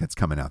remake that's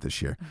coming out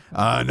this year.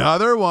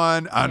 Another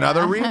one,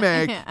 another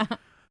remake.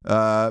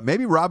 Yeah.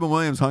 Maybe Robin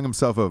Williams hung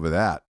himself over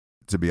that,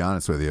 to be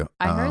honest with you.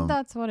 I heard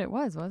that's what it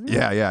was, wasn't it?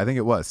 Yeah, I think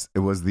it was. It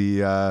was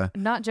the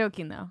Not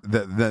joking though.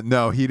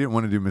 no, he didn't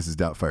want to do Mrs.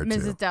 Doubtfire too.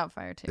 Mrs.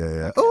 Doubtfire too.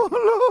 Yeah. Okay. Oh,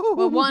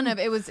 hello. Well,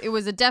 it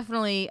was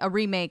definitely a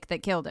remake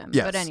that killed him.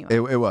 Yes, But anyway.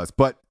 it was.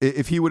 But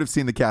if he would have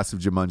seen the cast of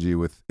Jumanji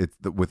with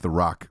The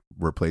Rock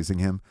replacing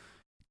him,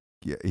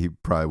 yeah, he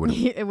probably would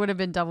have. It would have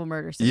been double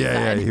murder.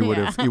 Yeah, Suicide. he would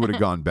have. He would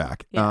have gone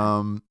back.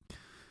 Yeah.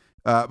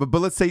 But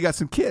let's say you got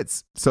some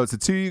kids. So it's the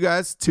 2 of you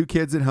guys, 2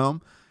 kids at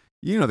home.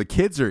 You know, the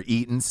kids are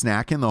eating,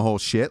 snacking, the whole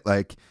shit.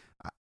 Like,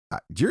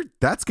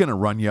 that's going to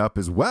run you up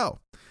as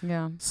well.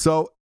 Yeah.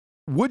 So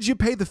would you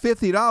pay the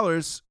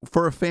 $50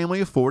 for a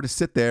family of 4 to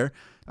sit there,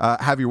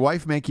 have your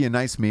wife make you a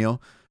nice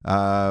meal,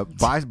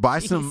 buy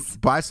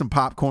some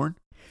popcorn,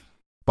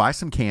 buy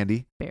some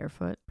candy,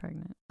 Barefoot,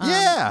 pregnant.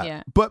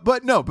 yeah.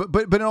 But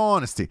in all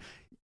honesty,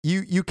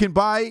 you can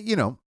buy, you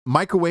know,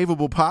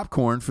 microwavable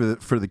popcorn for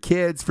the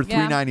kids for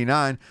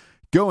 $3.99.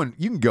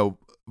 You can go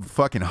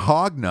fucking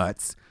hog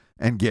nuts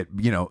and get,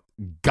 you know,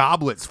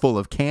 goblets full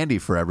of candy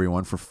for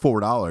everyone for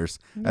 $4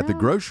 at the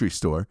grocery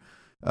store.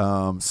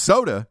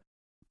 Soda,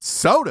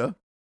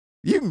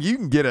 you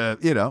can get a,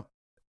 you know,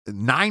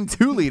 9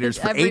 2-liters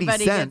for 80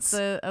 cents. Everybody gets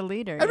a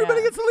liter.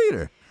 Everybody yeah. gets a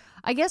liter.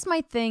 I guess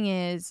my thing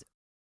is,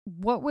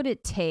 what would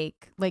it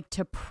take, like,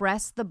 to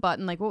press the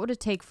button? Like, what would it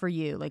take for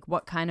you? Like,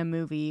 what kind of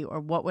movie, or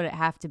what would it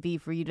have to be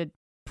for you to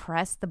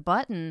press the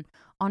button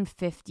on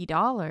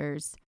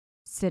 $50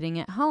 sitting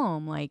at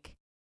home? Like,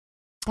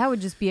 that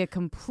would just be a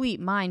complete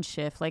mind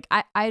shift. Like,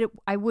 I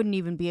wouldn't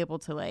even be able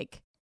to,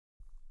 like,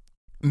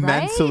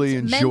 Mentally right?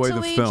 enjoy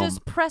Mentally the film.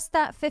 just press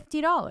that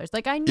 $50.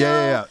 Like, I know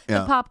Yeah.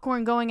 the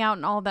popcorn going out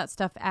and all that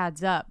stuff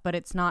adds up, but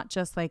it's not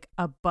just like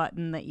a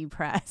button that you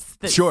press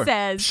that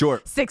says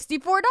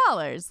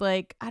 $64.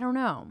 Like, I don't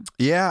know.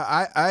 Yeah,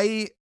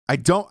 I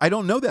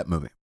don't know that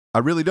movie. I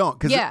really don't.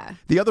 Because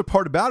the other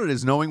part about it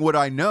is knowing what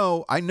I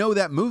know. I know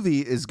that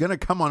movie is going to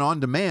come on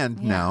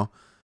demand now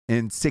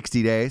in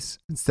 60 days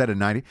instead of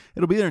 90.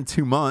 It'll be there in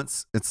 2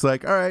 months. It's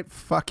like, all right,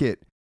 fuck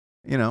it.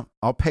 You know,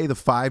 I'll pay the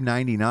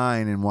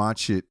 $5.99 and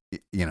watch it,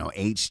 you know,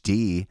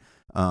 HD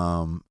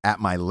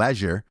at my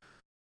leisure.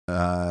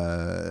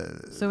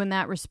 So in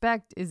that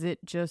respect, is it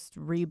just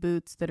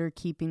reboots that are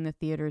keeping the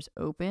theaters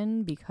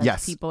open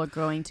because people are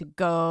going to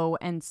go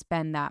and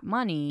spend that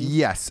money?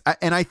 Yes,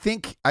 and I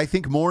think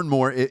more and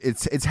more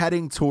it's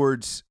heading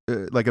towards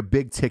like a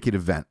big ticket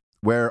event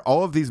where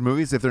all of these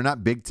movies, if they're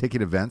not big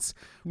ticket events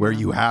where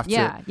you have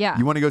to,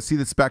 you want to go see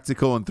the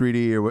spectacle in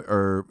 3D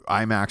or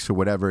IMAX or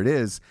whatever it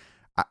is.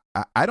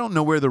 I don't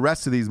know where the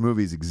rest of these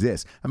movies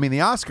exist. I mean,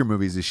 the Oscar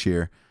movies this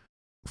year,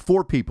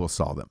 4 people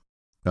saw them.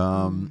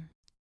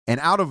 And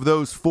out of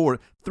those 4,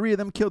 3 of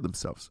them killed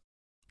themselves.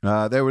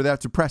 They were that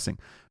depressing.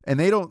 And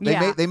they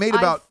made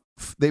about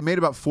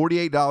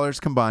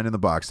 $48 combined in the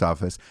box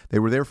office. They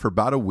were there for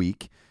about a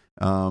week.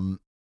 And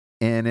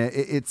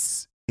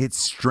it's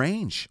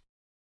strange.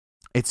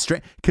 It's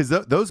strange because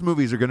those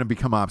movies are going to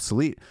become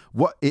obsolete.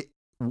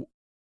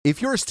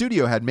 If you're a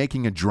studio head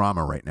making a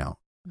drama right now,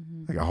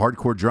 like a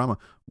hardcore drama,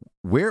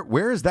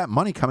 where is that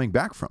money coming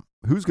back from?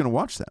 Who's going to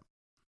watch that?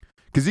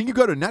 Because then you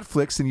go to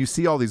Netflix and you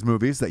see all these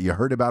movies that you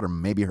heard about or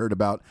maybe heard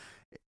about.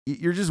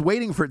 You're just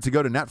waiting for it to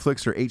go to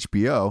Netflix or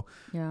HBO.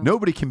 Yeah.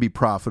 Nobody can be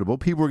profitable.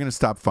 People are going to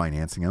stop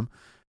financing them.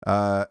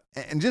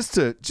 And just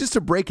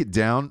to break it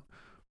down,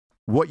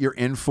 what you're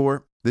in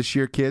for this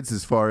year, kids,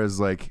 as far as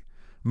like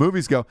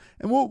movies go,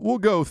 and we'll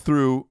go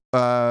through.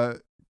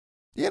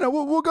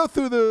 We'll go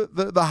through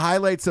the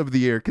highlights of the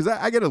year because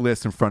I get a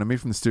list in front of me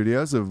from the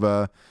studios of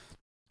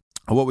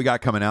what we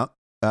got coming out.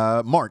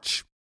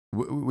 March,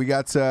 we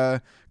got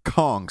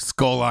Kong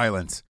Skull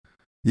Island.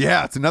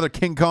 Yeah, it's another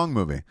King Kong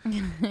movie.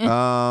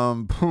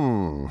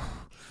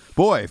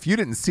 Boy, if you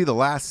didn't see the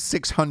last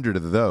 600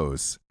 of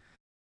those,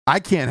 I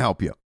can't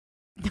help you.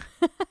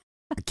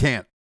 I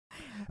can't.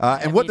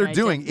 And what they're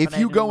doing, if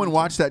you go and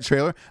watch that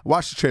trailer,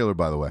 watch the trailer,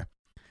 by the way.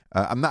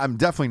 I'm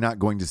definitely not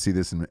going to see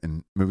this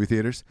in movie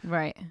theaters.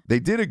 Right. They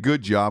did a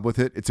good job with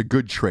it. It's a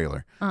good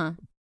trailer. Uh-huh.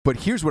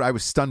 But here's what I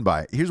was stunned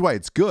by. Here's why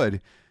it's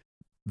good.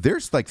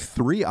 There's like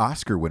 3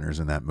 Oscar winners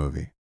in that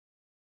movie.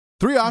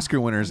 3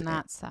 Oscar winners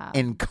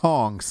in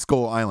Kong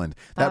Skull Island.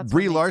 That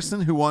Brie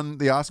Larson, who won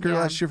the Oscar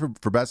last year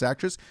for Best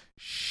Actress,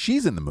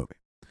 she's in the movie.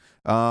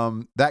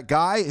 That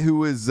guy who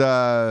was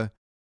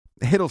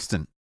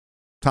Hiddleston,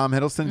 Tom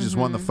Hiddleston, just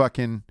won the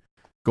fucking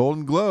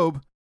Golden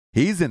Globe.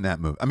 He's in that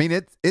movie. I mean,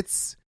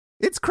 it's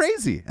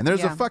crazy. And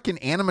there's a fucking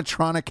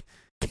animatronic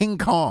King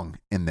Kong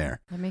in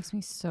there. That makes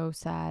me so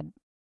sad.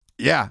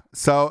 Yeah.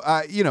 So,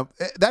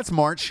 that's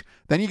March.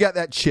 Then you got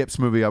that Chips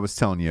movie I was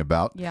telling you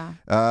about. Yeah.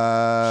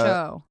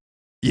 Show.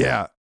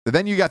 Yeah.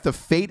 Then you got The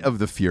Fate of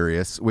the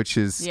Furious, which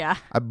is,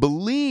 I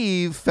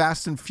believe,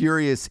 Fast and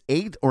Furious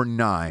 8 or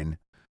 9.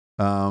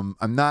 I'm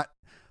not.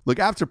 Look,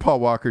 after Paul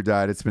Walker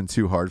died, it's been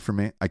too hard for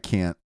me. I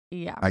can't.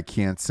 Yeah. I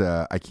can't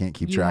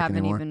keep track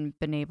anymore. You haven't even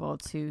been able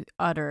to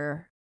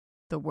utter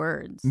the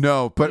words.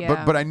 No,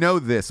 but I know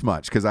this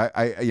much because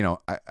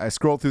I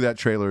scrolled through that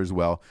trailer as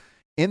well.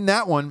 In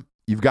that one,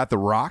 you've got The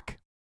Rock,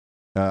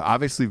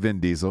 obviously Vin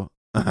Diesel.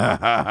 Oh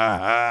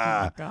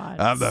God.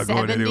 I'm not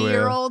going anywhere.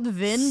 70-year-old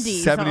Vin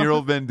Diesel.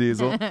 70-year-old Vin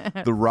Diesel.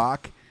 The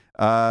Rock.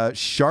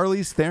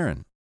 Charlize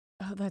Theron.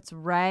 Oh, that's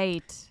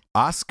right.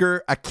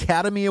 Oscar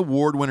Academy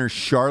Award winner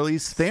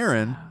Charlize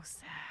Theron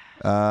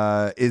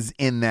is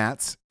in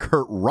that.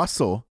 Kurt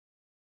Russell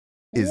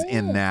is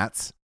in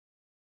that.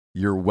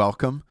 You're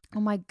welcome. Oh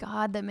my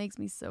God, that makes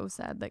me so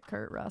sad that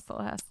Kurt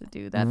Russell has to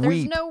do that.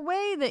 There's no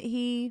way that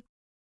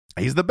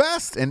He's the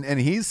best, and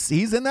he's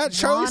in that.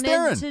 Charlize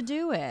Theron to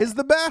do it is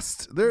the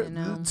best.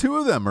 The two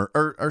of them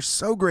are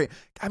so great.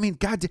 I mean,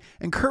 God,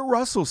 and Kurt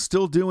Russell's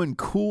still doing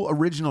cool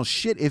original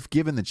shit if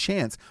given the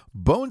chance.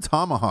 Bone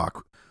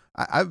Tomahawk,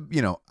 I've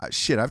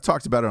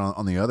talked about it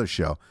on the other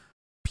show.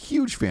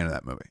 Huge fan of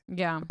that movie.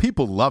 Yeah,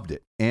 people loved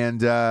it,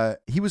 and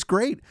he was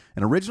great.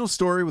 An original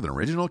story with an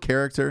original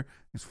character.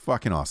 It's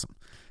fucking awesome.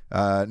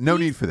 No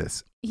need for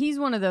this. He's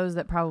one of those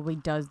that probably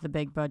does the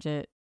big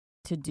budget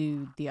to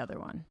do the other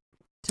one.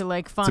 To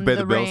like fund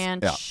the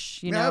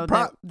ranch,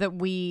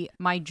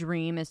 my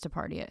dream is to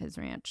party at his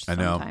ranch. I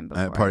know,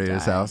 party at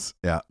his house.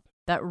 Yeah,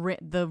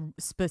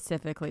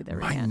 specifically the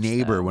ranch. My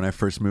neighbor, when I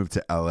first moved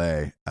to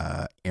LA,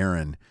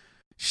 Erin,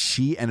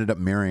 she ended up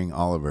marrying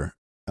Oliver.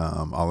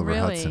 Oliver really?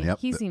 Hudson. Yep,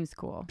 he seems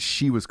cool.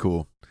 She was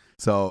cool.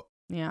 So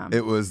yeah,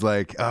 it was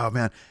like, oh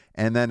man.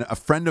 And then a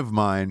friend of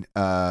mine,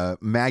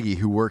 Maggie,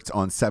 who worked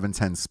on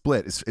 710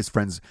 Split, is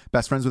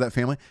best friends with that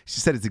family. She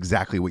said it's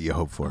exactly what you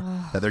hope for.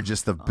 That they're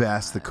just the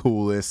best, the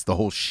coolest, the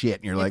whole shit.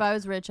 And you're if like, I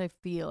was rich, I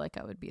feel like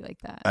I would be like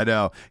that. I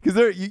know.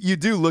 Because you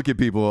do look at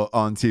people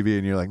on TV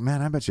and you're like,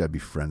 man, I bet you I'd be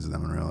friends with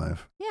them in real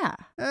life. Yeah.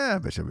 I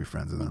bet you I'd be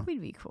friends with them.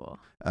 We'd be cool.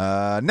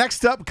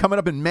 Next up, coming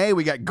up in May,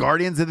 we got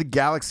Guardians of the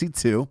Galaxy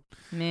 2.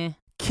 Meh.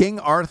 King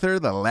Arthur,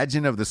 the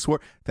Legend of the Sword.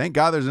 Thank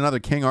God there's another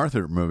King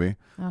Arthur movie.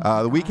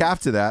 The week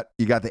after that,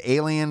 you got the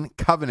Alien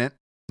Covenant,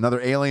 another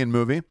Alien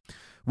movie.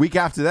 Week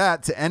after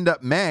that, to end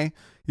up May,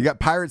 you got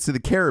Pirates of the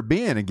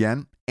Caribbean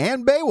again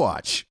and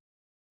Baywatch.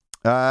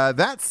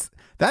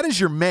 That is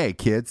your May,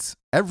 kids.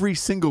 Every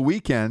single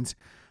weekend.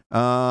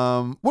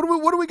 What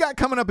do we got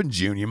coming up in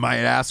June? You might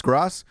ask,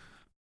 Ross.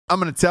 I'm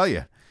going to tell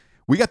you.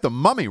 We got the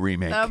Mummy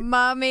remake. The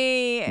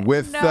Mummy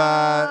with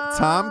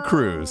Tom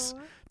Cruise.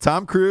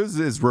 Tom Cruise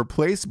has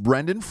replaced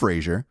Brendan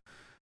Fraser,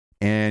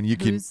 and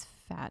who's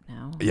fat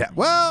now? Yeah,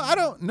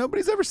 well,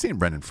 nobody's ever seen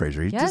Brendan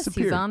Fraser. He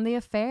disappeared. He's on The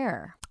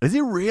Affair. Is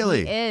he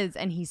really? He is,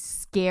 and he's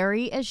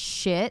scary as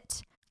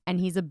shit, and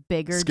he's a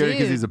bigger dude. Scary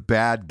because he's a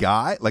bad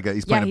guy?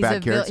 He's playing a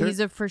bad character? He's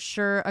for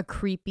sure a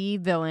creepy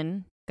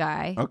villain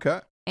guy. Okay.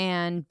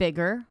 And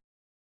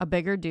a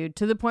bigger dude,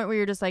 to the point where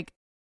you're just like,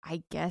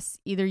 I guess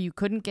either you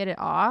couldn't get it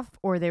off,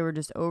 or they were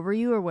just over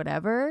you, or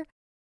whatever.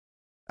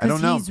 I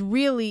don't know.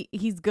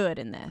 He's good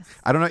in this.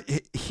 I don't know.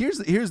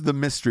 Here's the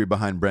mystery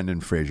behind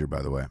Brendan Fraser,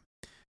 by the way.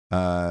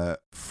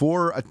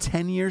 For a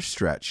 10-year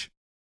stretch,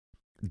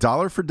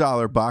 dollar for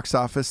dollar, box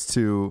office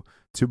to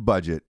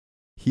budget,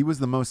 he was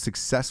the most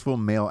successful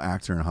male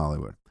actor in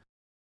Hollywood.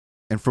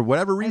 And for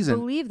whatever reason, I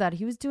believe that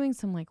he was doing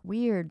some like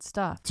weird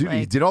stuff. Dude, like,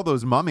 he did all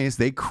those Mummies.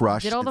 They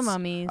crushed. Did all the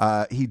Mummies.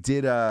 He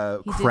did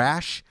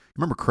Crash.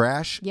 Remember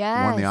Crash?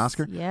 Yes. Won the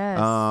Oscar.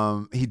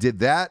 Yes. He did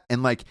that,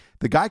 and like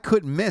the guy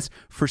couldn't miss.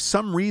 For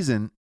some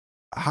reason,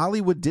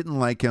 Hollywood didn't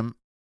like him.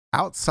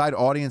 Outside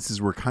audiences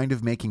were kind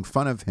of making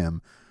fun of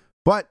him,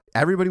 but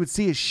everybody would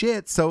see his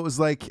shit. So it was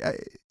like,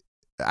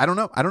 I don't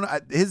know.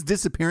 His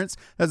disappearance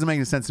doesn't make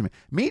any sense to me.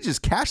 Me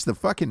just cash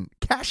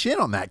in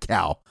on that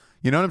cow.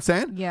 You know what I'm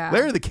saying? Yeah.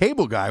 Larry the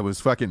Cable Guy was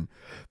fucking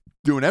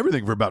doing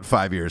everything for about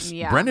 5 years.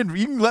 Yeah.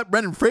 You can let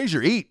Brendan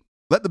Fraser eat.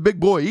 Let the big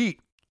boy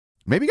eat.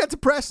 Maybe he got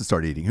depressed and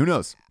started eating. Who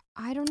knows?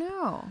 I don't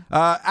know.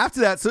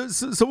 After that,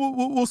 so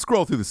we'll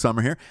scroll through the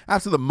summer here.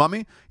 After The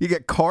Mummy, you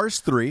get Cars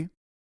 3.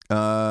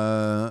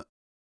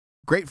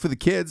 Great for the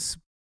kids,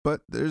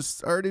 but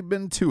there's already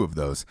been 2 of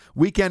those.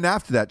 Weekend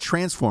after that,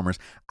 Transformers.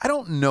 I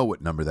don't know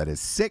what number that is.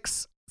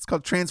 6? It's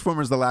called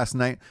Transformers The Last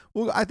Night.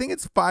 Well, I think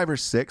it's 5 or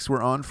 6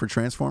 we're on for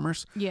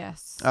Transformers.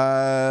 Yes.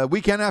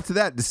 Weekend after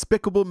that,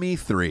 Despicable Me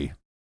 3.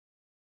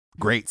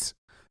 Great.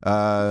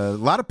 A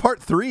lot of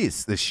part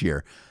 3s this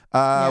year.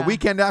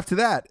 Weekend after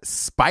that,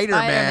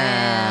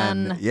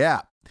 Spider-Man.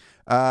 Yeah.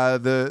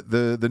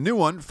 The new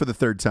one for the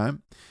 3rd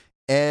time.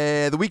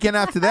 The weekend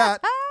after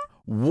that,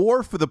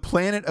 War for the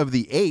Planet of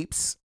the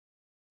Apes.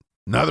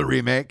 Another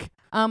remake.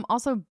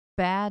 Also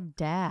Bad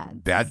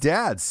Dads. Bad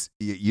Dads.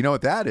 You know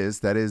what that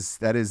is? That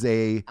is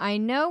a I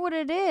know what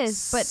it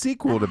is, but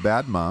sequel to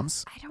Bad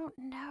Moms. I don't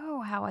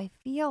know how I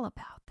feel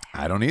about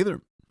that. I don't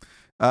either.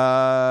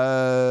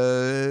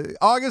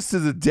 August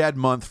is a dead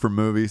month for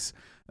movies.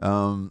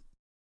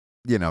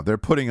 They're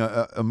putting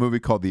a movie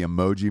called The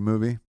Emoji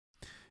Movie.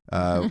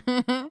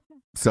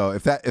 So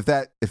if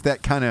that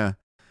kind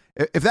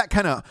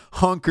of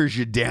hunkers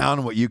you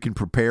down, what you can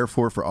prepare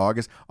for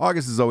August.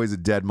 August is always a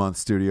dead month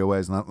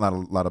studio-wise. Not a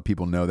lot of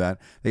people know that.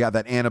 They got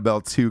that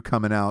Annabelle 2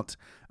 coming out.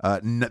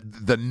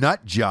 The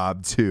Nut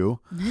Job 2.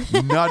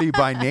 Nutty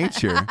by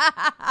Nature.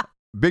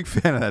 Big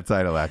fan of that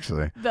title,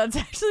 actually. That's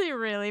actually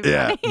really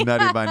funny. Yeah,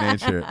 Nutty by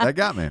Nature. That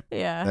got me.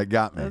 Yeah. That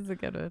got me. That's a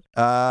good one.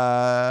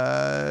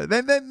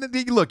 Then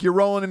look, you're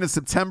rolling into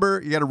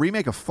September. You got a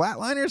remake of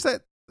Flatliner. Is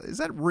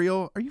that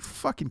real? Are you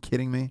fucking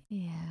kidding me?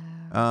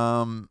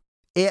 Yeah.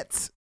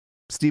 It,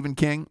 Stephen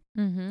King,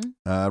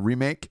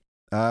 remake.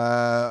 October.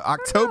 I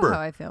don't know how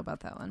I feel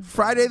about that one.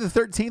 Friday the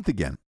 13th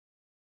again.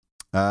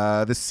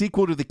 The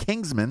sequel to The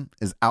Kingsman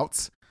is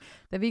out.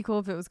 That'd be cool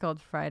if it was called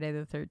Friday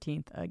the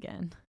 13th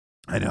again.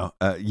 I know.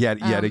 Yet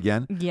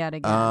again. Yet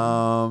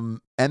again.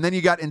 And then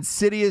you got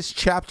Insidious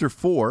Chapter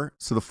 4.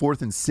 So the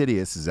 4th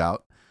Insidious is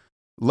out.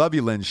 Love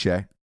you, Lynn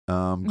Shay.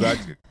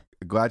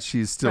 Glad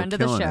she's still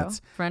killing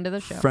it. Friend of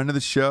the show. Friend of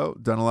the show.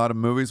 Done a lot of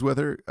movies with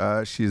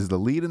her. She's the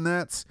lead in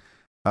that.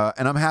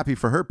 And I'm happy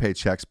for her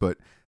paychecks, but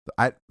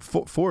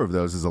 4 of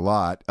those is a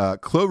lot.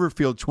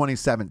 Cloverfield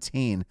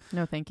 2017.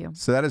 No, thank you.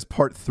 So that is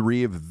part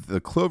 3 of the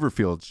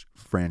Cloverfield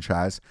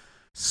franchise.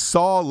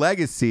 Saw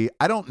Legacy.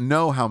 I don't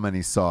know how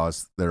many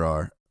Saws there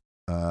are.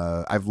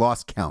 I've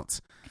lost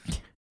count.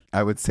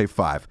 I would say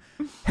 5.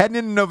 Heading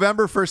into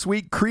November, first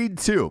week, Creed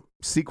 2.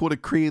 Sequel to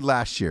Creed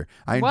last year.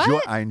 I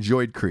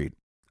enjoyed Creed.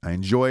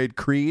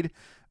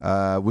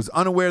 Was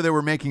unaware they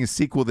were making a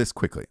sequel this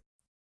quickly.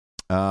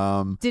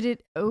 Did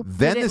it open?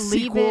 Then did the it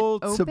leave sequel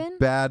it open? to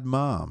Bad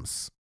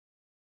Moms,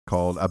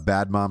 called A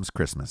Bad Mom's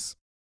Christmas.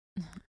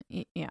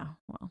 Yeah,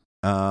 well.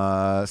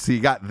 So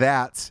you got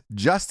that.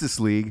 Justice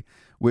League,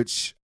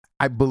 which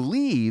I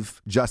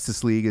believe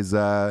Justice League is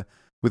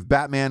with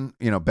Batman,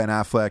 Ben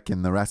Affleck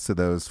and the rest of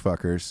those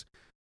fuckers.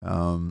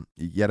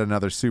 Yet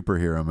another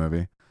superhero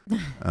movie.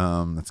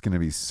 That's going to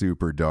be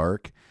super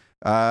dark.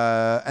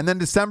 And then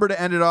December to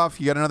end it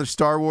off, you got another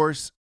Star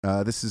Wars.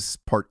 This is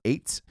part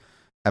 8.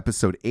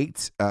 Episode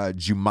 8,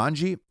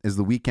 Jumanji is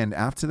the weekend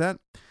after that.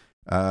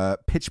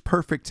 Pitch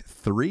Perfect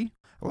 3.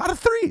 A lot of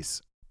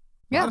 3s.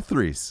 A lot of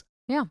 3s.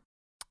 Yeah.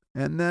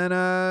 And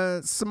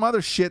then some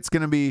other shit's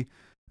going to be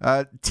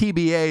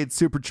TBA at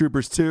Super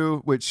Troopers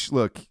 2, which,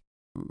 look,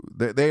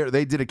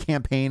 they did a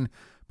campaign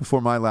before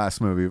my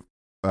last movie,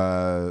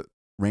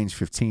 Range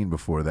 15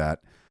 before that.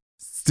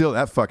 Still,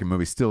 that fucking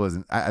movie still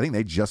isn't. I think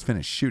they just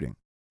finished shooting.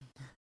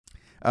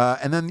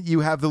 And then you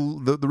have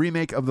the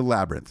remake of The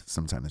Labyrinth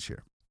sometime this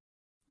year.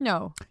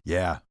 No.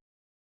 Yeah.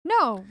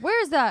 No. Where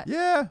is that?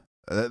 Yeah.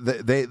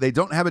 They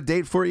don't have a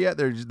date for it yet.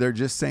 They're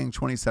just saying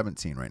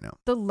 2017 right now.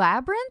 The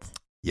Labyrinth?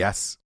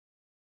 Yes.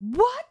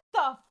 What the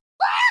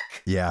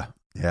fuck? Yeah.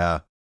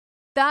 Yeah.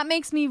 That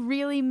makes me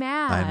really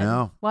mad. I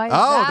know. Why?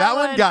 Oh, that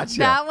one got you.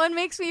 That one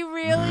makes me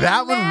really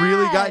That mad. one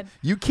really got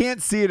you.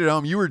 Can't see it at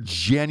home. You were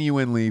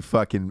genuinely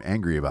fucking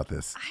angry about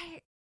this.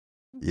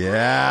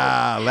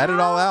 Yeah. Let it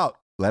all out.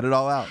 Let it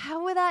all out.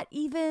 How would that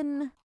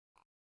even...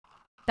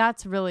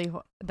 That's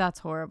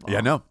horrible. Yeah,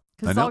 no.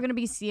 Because it's all going to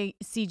be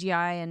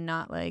CGI and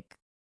not like...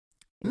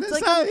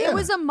 It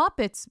was a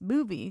Muppets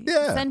movie,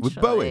 essentially. With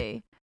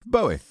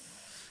Bowie.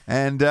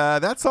 And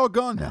that's all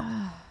gone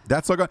now.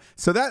 That's all gone.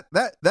 So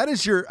that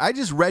is your... I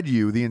just read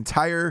you the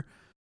entire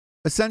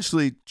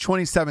essentially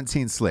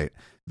 2017 slate.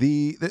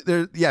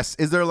 Yes,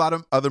 is there a lot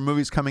of other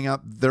movies coming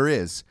out? There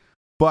is,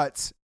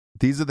 but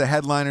these are the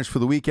headliners for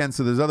the weekend.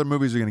 So there's other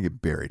movies that are going to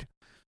get buried.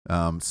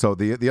 So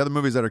the other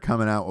movies that are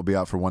coming out will be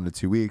out for 1 to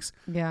 2 weeks.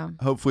 Yeah.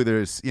 Hopefully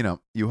there's,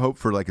 you hope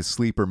for like a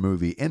sleeper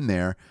movie in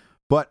there,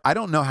 but I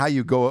don't know how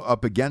you go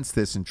up against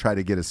this and try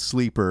to get a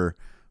sleeper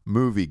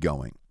movie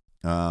going.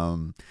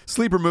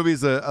 Sleeper movie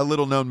is a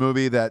little known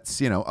movie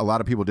that's, a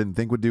lot of people didn't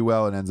think would do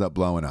well and ends up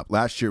blowing up.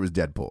 Last year it was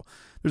Deadpool.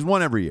 There's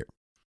one every year.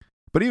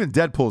 But even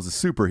Deadpool is a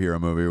superhero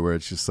movie where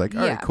it's just like,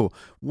 all right, cool.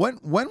 When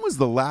was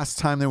the last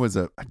time there was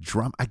a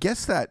drum? I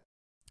guess that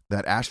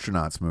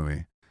astronauts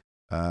movie,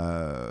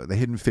 the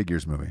Hidden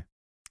Figures movie.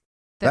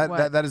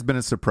 That has been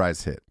a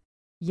surprise hit.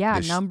 Yeah,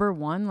 number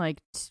one,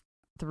 like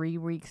 3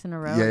 weeks in a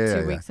row,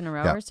 2 weeks in a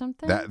row or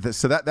something.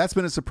 That's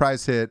been a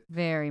surprise hit.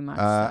 Very much.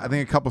 I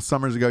think a couple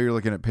summers ago you're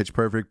looking at Pitch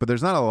Perfect, but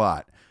there's not a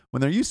lot.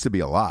 When there used to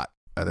be a lot.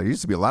 There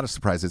used to be a lot of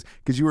surprises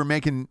because you were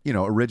making,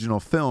 original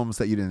films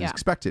that you didn't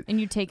expect it.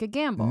 And you take a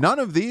gamble. None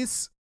of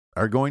these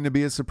are going to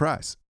be a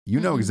surprise. You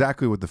know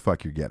exactly what the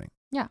fuck you're getting.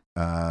 Yeah.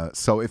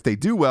 So if they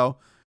do well,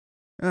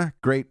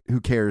 great. Who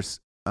cares?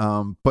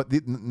 But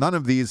none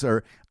of these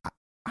are.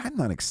 I'm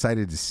not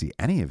excited to see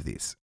any of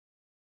these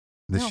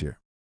this year.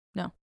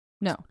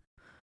 No.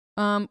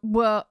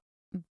 Well,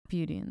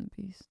 Beauty and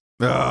the Beast.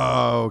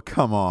 Oh,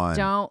 come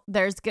on.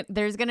 There's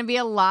going to be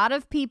a lot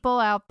of people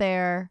out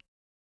there.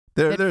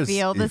 That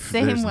feel the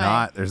same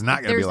way. There's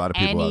not going to be a lot of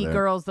people out there. Any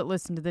girls that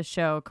listen to this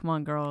show, come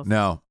on, girls.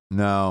 No.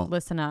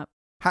 Listen up.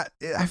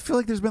 I feel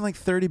like there's been like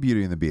 30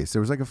 Beauty and the Beast.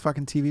 There was like a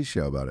fucking TV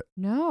show about it.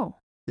 No.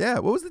 Yeah,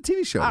 what was the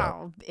TV show about?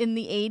 Oh, in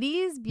the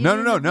 80s?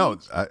 No.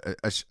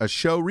 A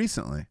show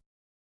recently.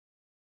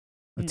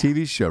 A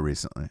TV show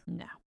recently.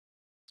 No.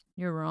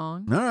 You're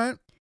wrong. All right.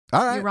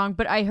 You're wrong,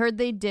 but I heard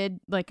they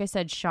did, like I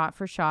said, shot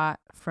for shot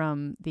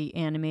from the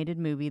animated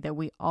movie that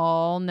we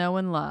all know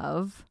and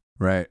love.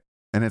 Right.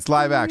 And it's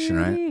live action,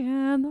 right?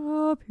 And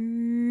the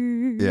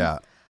Beast. Yeah.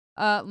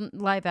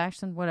 Live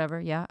action, whatever.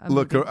 Yeah.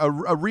 Look,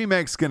 a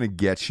remake's going to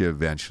get you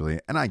eventually.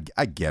 And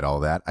I get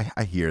all that.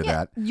 I hear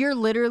that.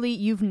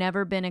 You've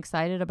never been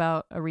excited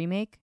about a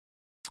remake?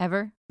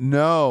 Ever?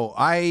 No,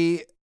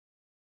 I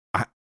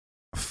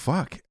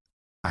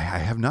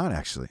have not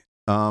actually.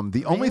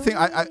 The only thing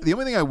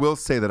I will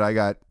say that I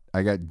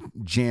got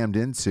jammed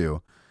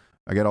into,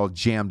 I got all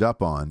jammed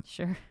up on,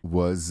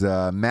 was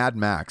Mad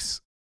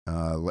Max.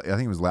 I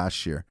think it was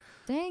last year.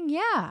 Dang,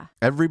 yeah.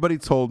 Everybody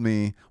told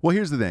me. Well,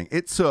 here's the thing.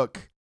 It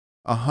took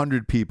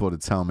 100 people to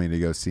tell me to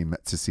go see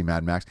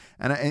Mad Max,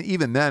 and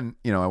even then,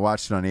 I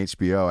watched it on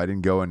HBO. I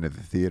didn't go into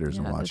the theaters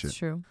and watch it. That's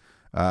true.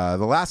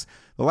 The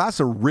last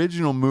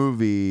original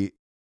movie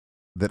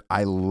that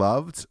I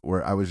loved,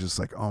 where I was just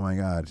like, oh my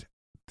god,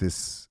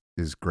 this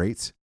is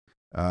great.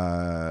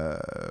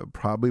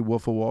 Probably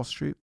Wolf of Wall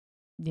Street.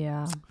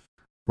 Yeah.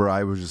 Where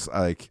I was just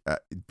like,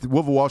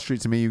 Wolf of Wall Street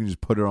to me, you can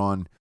just put it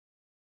on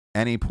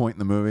any point in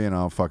the movie and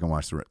I'll fucking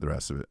watch the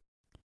rest of it.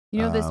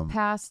 This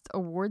past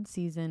award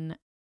season,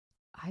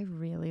 I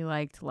really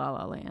liked La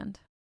La Land.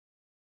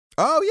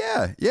 Oh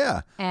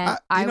yeah. And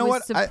I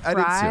was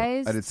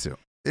surprised. I did too.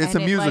 It's a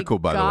musical,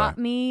 by the way. It got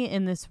me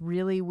in this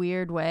really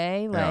weird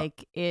way.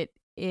 Like it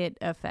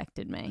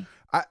affected me.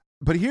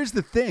 But here's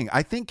the thing.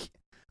 I think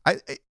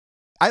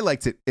I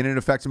liked it and it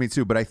affected me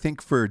too, but I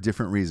think for a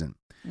different reason.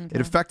 Okay.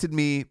 It affected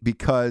me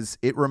because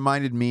it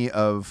reminded me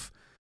of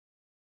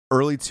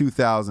early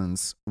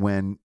 2000s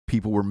when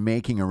people were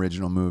making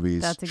original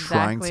movies,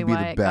 trying to be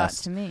the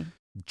best,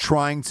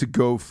 trying to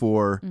go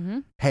for,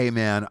 hey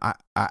man,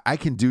 I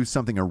can do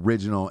something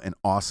original and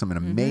awesome and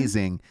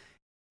amazing,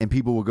 and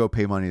people will go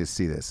pay money to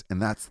see this.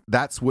 And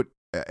that's what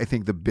I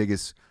think the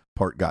biggest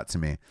part got to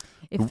me.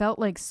 It felt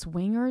like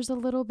Swingers a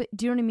little bit.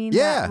 Do you know what I mean?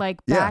 Yeah.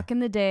 Like back in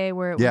the day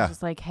where it was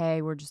just like,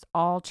 hey, we're just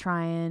all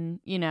trying,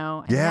 And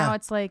now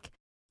it's like,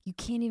 you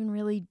can't even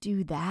really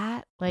do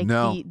that. Like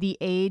the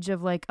age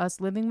of like us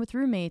living with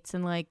roommates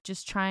and like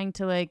just trying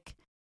to like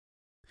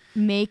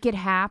make it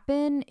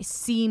happen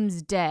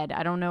seems dead.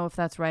 I don't know if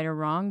that's right or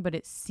wrong, but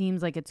it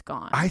seems like it's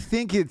gone. I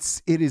think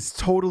it is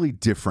totally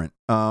different.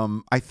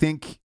 I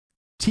think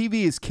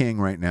TV is king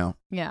right now.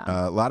 Yeah.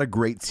 A lot of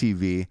great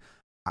TV.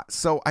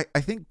 So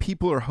I think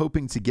people are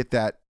hoping to get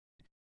that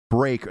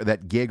break or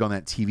that gig on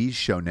that TV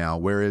show now,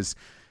 whereas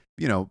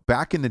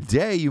back in the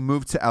day, you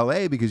moved to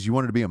LA because you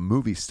wanted to be a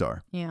movie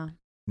star. Yeah.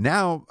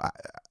 Now,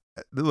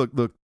 look,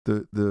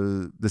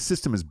 the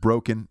system is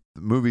broken.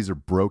 The movies are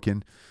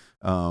broken.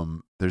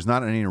 There's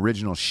not any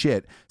original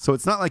shit. So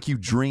it's not like you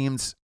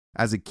dreamed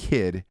as a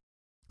kid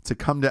to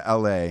come to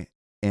LA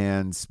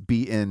and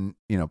be in,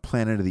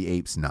 Planet of the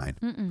Apes 9.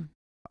 Mm-mm.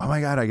 Oh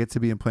my God, I get to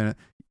be in Planet.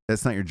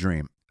 That's not your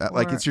dream.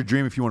 It's your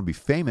dream if you want to be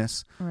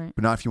famous, right,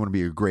 but not if you want to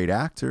be a great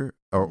actor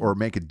or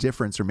make a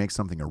difference or make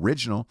something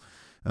original.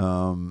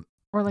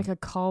 Or like a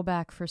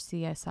callback for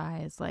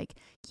CSI is like,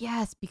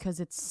 yes, because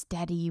it's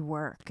steady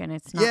work and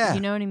it's not,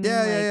 you know what I mean?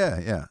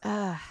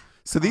 Yeah.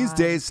 So these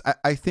days,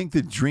 I think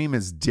the dream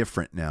is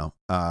different now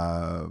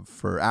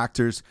for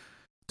actors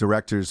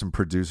directors and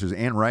producers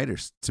and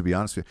writers, to be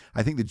honest with you.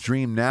 I think the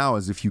dream now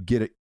is if you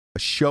get a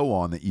show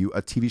on a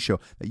TV show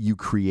that you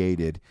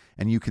created,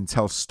 and you can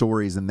tell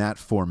stories in that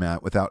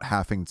format without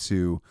having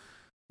to,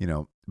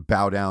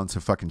 bow down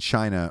to fucking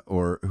China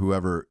or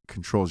whoever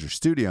controls your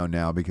studio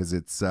now, because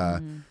it's,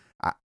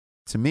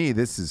 to me,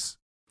 this is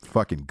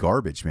fucking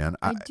garbage, man.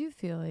 I do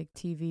feel like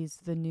TV's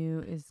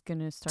is going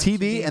to start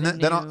TV, and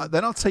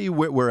then I'll tell you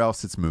where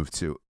else it's moved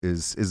to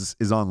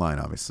is online,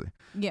 obviously.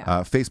 Yeah.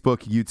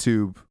 Facebook,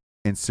 YouTube,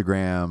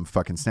 Instagram,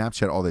 fucking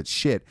Snapchat, all that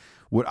shit.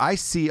 What I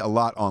see a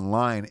lot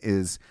online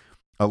is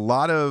a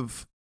lot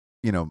of,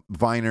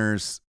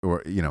 Viners,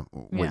 or,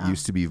 what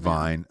used to be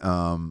Vine,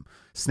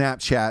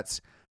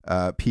 Snapchats,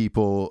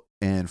 people,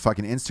 and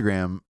fucking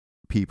Instagram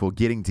people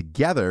getting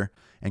together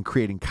and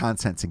creating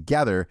content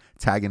together,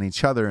 tagging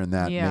each other and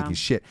that, making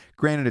shit.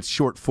 Granted, it's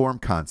short form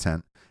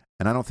content,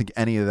 and I don't think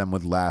any of them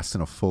would last in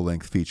a full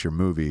length feature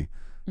movie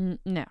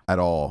no. at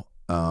all.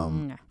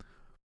 No.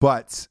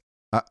 But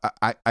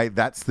I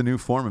that's the new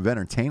form of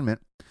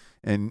entertainment.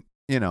 And,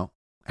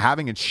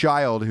 having a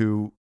child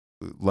who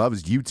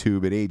loves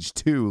YouTube at age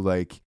 2,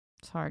 like,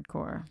 it's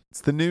hardcore.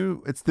 It's the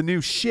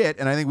new shit,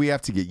 and I think we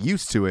have to get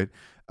used to it.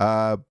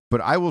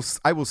 But I will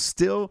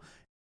still,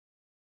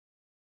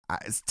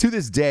 to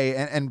this day,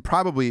 and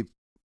probably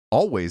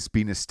always,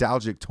 be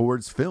nostalgic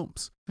towards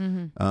films.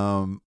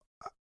 Mm-hmm.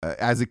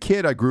 As a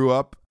kid, I grew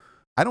up.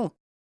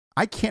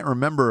 I can't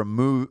remember a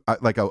movie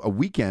like a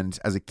weekend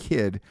as a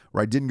kid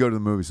where I didn't go to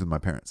the movies with my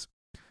parents.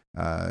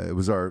 It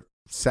was our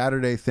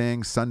Saturday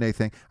thing, Sunday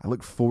thing. I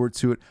looked forward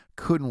to it.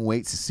 Couldn't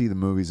wait to see the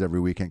movies every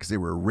weekend because they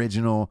were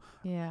original.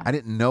 Yeah. I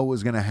didn't know what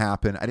was going to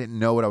happen. I didn't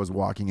know what I was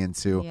walking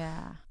into.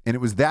 Yeah. And it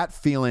was that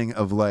feeling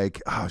of like,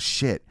 oh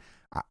shit,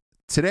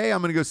 today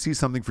I'm going to go see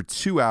something for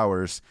 2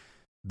 hours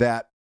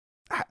that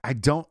I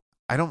don't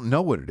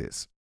know what it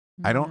is.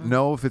 Mm-hmm. I don't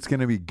know if it's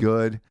going to be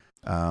good.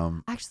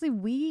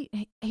 Actually,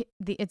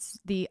 it's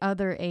the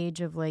other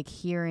age of like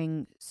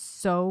hearing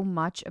so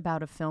much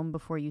about a film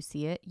before you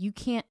see it. You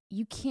can't,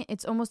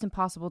 it's almost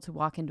impossible to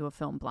walk into a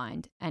film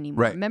blind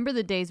anymore. Right. Remember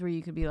the days where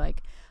you could be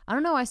like, I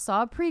don't know, I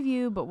saw a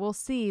preview, but we'll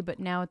see. But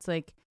now it's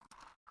like,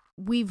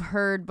 we've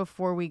heard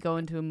before we go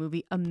into a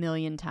movie a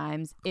million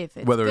times if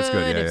it's whether good, it's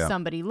good, if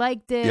somebody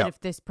liked it, Yeah. if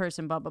this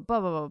person blah, blah, blah,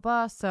 blah, blah,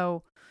 blah.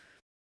 So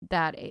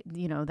that,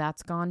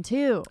 that's gone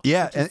too.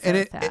 Yeah, which is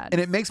and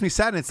it makes me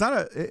sad. And it's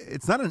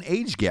not an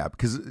age gap,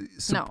 because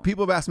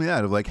people have asked me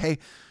that of like, hey,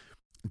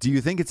 do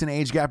you think it's an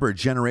age gap or a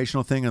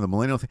generational thing or the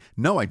millennial thing?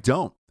 No, I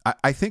don't.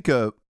 I think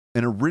an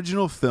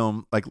original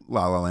film like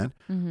La La Land,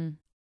 mm-hmm.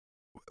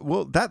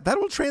 well, that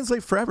will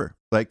translate forever.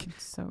 Like,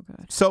 it's so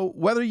good. So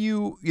whether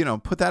you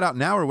put that out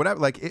now or whatever,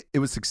 like it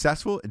was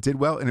successful, it did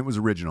well, and it was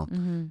original.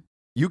 Mm-hmm.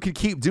 You could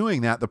keep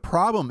doing that. The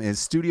problem is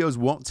studios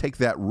won't take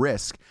that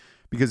risk.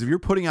 Because if you're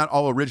putting out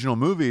all original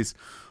movies,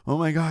 oh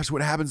my gosh,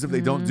 what happens if they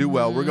don't do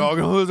well? We're all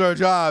going to lose our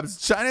jobs.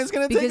 China's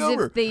going to take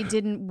over. Because if they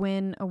didn't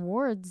win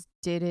awards,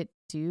 did it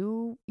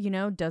do,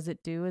 does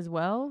it do as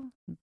well?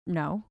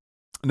 No.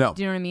 No.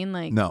 Do you know what I mean?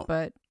 Like, no.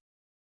 But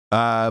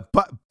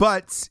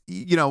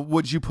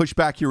would you push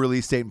back your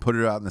release date and put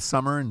it out in the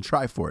summer and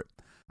try for it?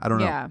 I don't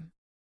know. Yeah.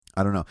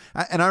 I don't know.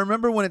 And I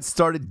remember when it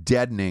started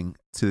deadening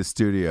to the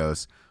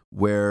studios,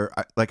 where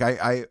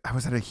I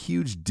was at a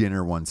huge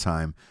dinner one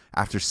time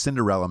after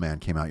Cinderella Man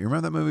came out. You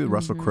remember that movie with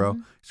Russell Crowe?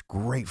 It's a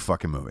great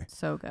fucking movie.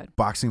 So good.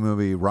 Boxing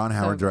movie, Ron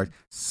Howard So directed.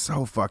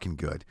 So fucking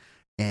good.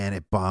 And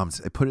it bombed.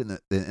 They put it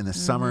in the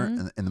summer,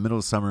 in the middle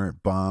of summer,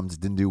 it bombed,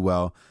 didn't do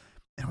well.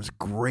 And it was a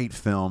great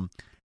film.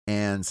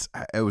 And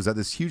it was at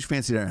this huge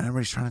fancy dinner, and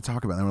everybody's trying to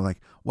talk about it. And they were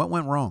like, what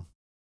went wrong?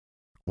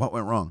 What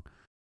went wrong?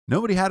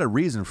 Nobody had a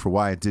reason for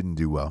why it didn't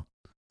do well.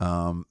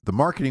 The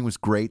marketing was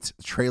great.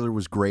 The trailer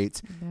was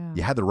great. Yeah.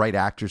 You had the right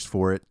actors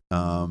for it.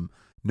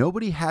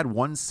 Nobody had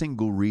one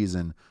single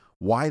reason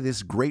why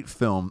this great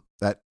film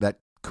that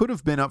could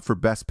have been up for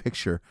Best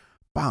Picture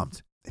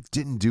bombed. It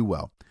didn't do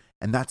well.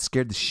 And that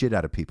scared the shit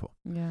out of people.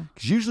 Yeah.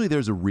 Because usually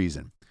there's a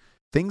reason.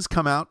 Things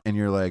come out and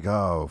you're like,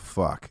 oh,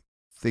 fuck.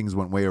 Things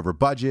went way over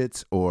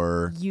budget,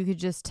 or you could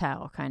just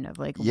tell kind of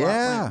like what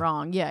Yeah. went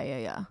wrong.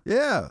 Yeah.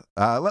 Yeah.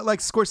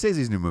 Like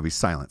Scorsese's new movie,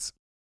 Silence.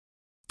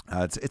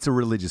 It's a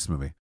religious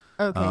movie.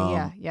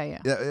 Okay, yeah.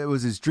 It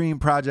was his dream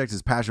project,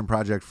 his passion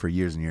project for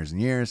years and years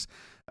and years.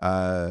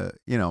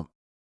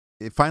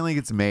 It finally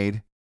gets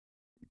made,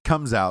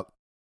 comes out,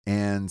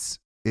 and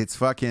it's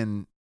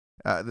fucking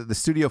the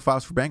studio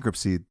files for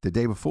bankruptcy the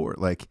day before.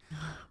 Like,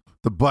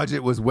 the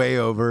budget was way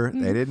over.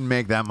 They didn't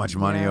make that much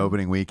money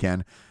opening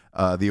weekend.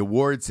 The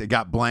awards, it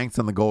got blanked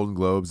on the Golden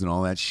Globes and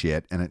all that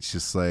shit. And it's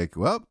just like,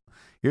 well,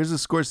 here's a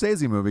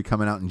Scorsese movie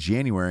coming out in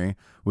January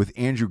with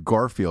Andrew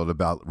Garfield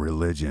about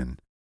religion.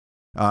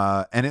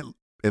 And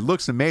it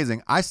looks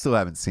amazing. I still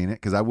haven't seen it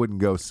because I wouldn't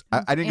go.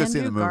 I didn't go see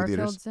it in the movie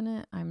Garfield's theaters. in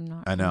it. I'm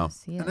not. I know.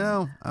 See it. I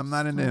know. I'm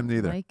not into him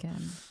either. Like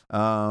him.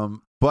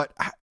 But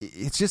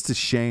it's just a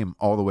shame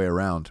all the way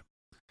around.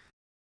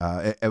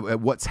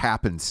 At what's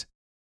happened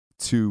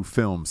to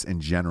films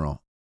in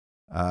general.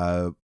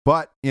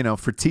 But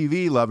for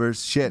TV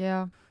lovers, shit.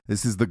 Yeah.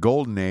 This is the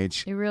golden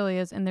age. It really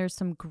is. And there's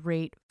some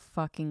great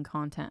fucking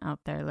content out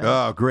there. Like,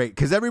 Oh, great.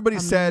 Because everybody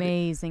said,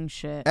 amazing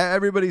shit.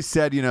 everybody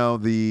said, you know,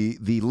 the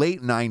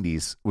late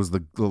 90s was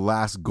the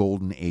last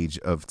golden age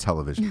of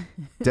television.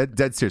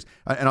 dead serious.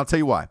 And I'll tell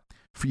you why.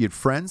 You had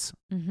Friends.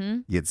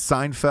 Mm-hmm. You had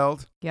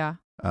Seinfeld. Yeah.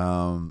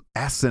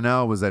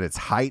 SNL was at its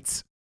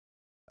height.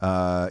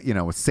 You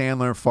know, with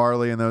Sandler,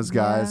 Farley, and those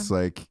guys,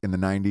 like in the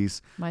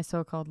 90s. My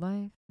So-Called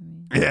Life. I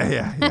mean.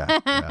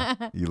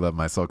 Yeah. You love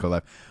My So-Called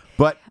Life.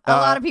 But a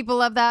lot of people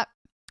love that.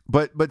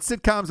 But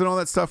sitcoms and all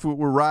that stuff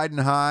were riding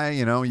high.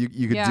 You know,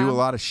 you could do a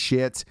lot of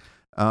shit.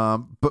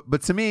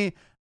 But to me,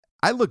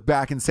 I look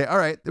back and say, all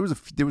right, there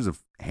was a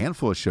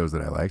handful of shows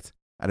that I liked.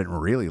 I didn't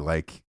really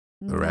like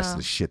the rest of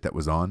the shit that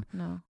was on.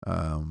 No.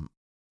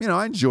 You know,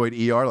 I enjoyed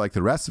ER like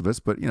the rest of us,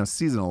 but you know,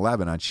 season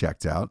 11 I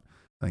checked out.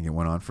 I think it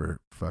went on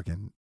for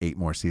fucking 8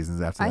 more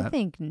seasons after that. I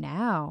think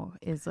now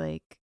is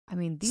like, I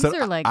mean, these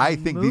are like I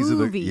think movies. these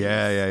are the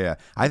yeah.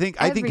 I think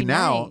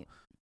now night.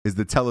 is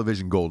the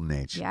television golden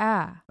age.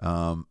 Yeah.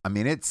 I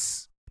mean,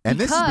 this has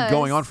been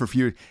going on for a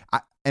few years.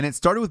 And it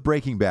started with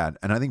Breaking Bad.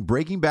 And I think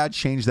Breaking Bad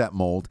changed that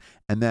mold.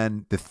 And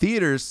then the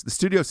theaters, the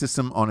studio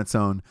system on its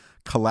own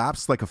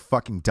collapsed like a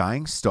fucking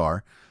dying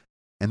star.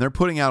 And they're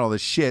putting out all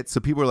this shit. So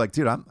people are like,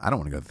 dude, I don't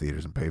want to go to the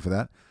theaters and pay for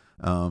that.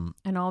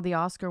 And all the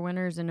Oscar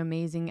winners and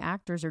amazing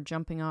actors are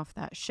jumping off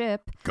that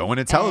ship. Going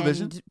to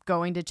television. And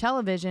going to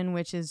television,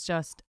 which is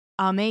just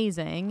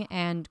amazing.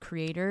 And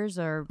creators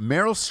are...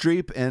 Meryl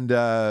Streep and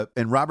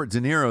Robert De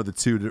Niro, the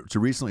two to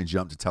recently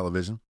jump to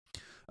television.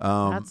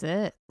 That's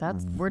it.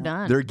 We're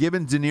done. They're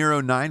giving De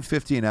Niro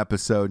 $9.50 an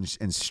episode,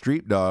 and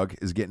Streep Dogg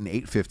is getting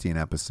 $8.50 an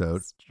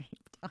episode.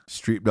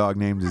 Streep Dogg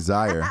named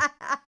Desire.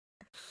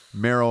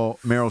 Meryl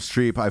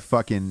Streep,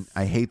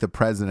 I hate the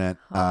president,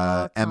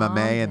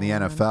 MMA and the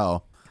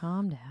NFL.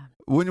 Calm down.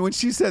 When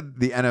she said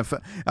the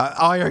NFL,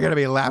 all you're going to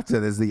be left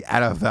with is the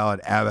NFL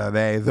and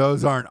MMA.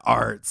 Those aren't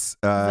arts. Is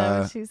that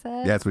what she said?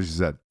 Yeah, that's what she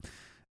said.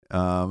 It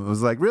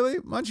was like, really?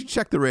 Why don't you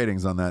check the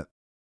ratings on that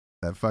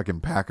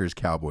fucking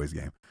Packers-Cowboys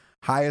game?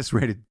 Highest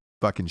rated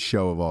fucking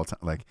show of all time.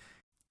 Like,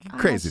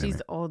 crazy to me.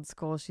 She's old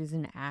school. She's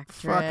an actress.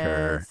 Fuck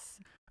her.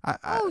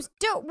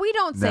 We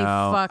don't say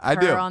fuck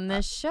her on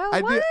this show.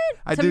 What?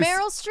 To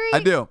Meryl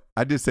Streep?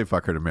 I do say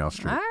fuck her to Meryl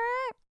Streep. All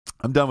right.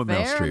 I'm done with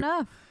Meryl Streep. Fair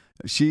enough.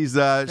 She's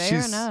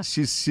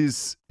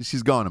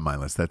gone on my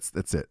list.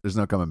 That's it. There's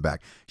no coming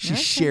back. She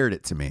shared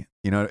it to me.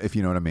 You know, if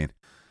you know what I mean.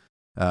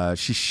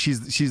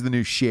 She's the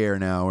new Cher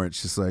now, where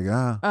it's just like,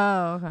 okay.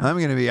 I'm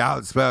gonna be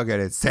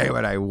outspoken and say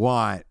what I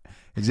want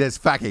and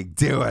just fucking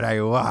do what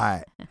I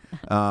want.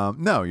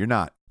 No, you're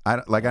not. I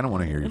don't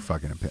want to hear your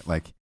fucking opinion.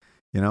 Like,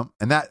 you know,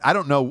 and that I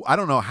don't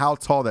know how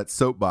tall that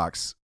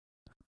soapbox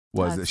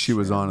was that she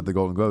was on at the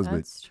Golden Globes,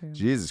 but true.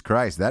 Jesus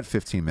Christ, that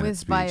 15-minute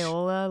speech. With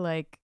Viola,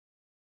 like,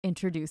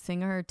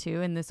 introducing her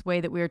too in this way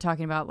that we were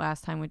talking about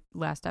last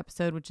last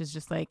episode, which is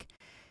just like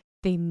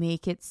they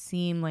make it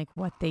seem like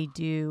what they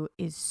do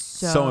is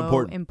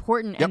so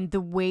important. Yep. And the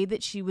way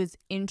that she was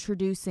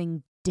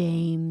introducing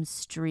Dame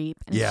Streep,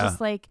 and it's Yeah. just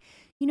like,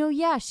 you know,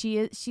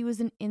 she was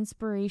an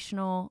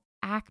inspirational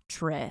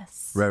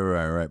actress.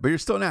 Right. But you're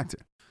still an actor.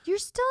 You're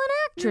still an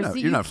actress.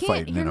 You're not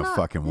fighting in a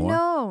fucking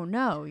war.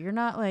 No, you're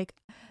not like,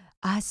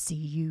 I see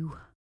you.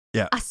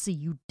 Yeah. I see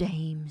you,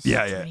 Dame Streep.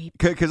 Yeah.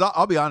 Because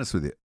I'll be honest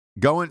with you.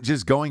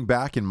 Going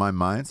back in my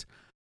mind,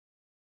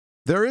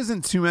 there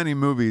isn't too many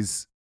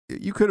movies.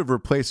 You could have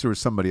replaced her with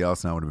somebody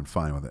else and I would have been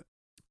fine with it.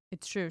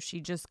 It's true.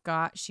 She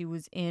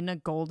was in a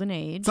golden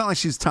age. It's not like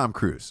she's Tom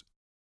Cruise.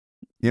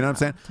 You know what I'm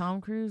saying?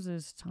 Tom Cruise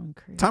is Tom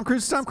Cruise. Tom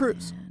Cruise is Tom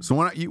Cruise. Man. So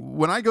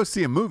when I go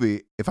see a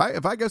movie, if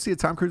I go see a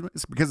Tom Cruise,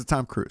 it's because of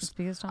Tom Cruise. It's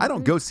because Tom I don't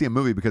Cruise? go see a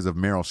movie because of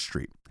Meryl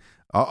Streep.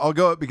 I'll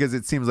go because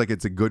it seems like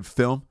it's a good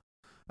film.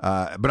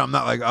 But I'm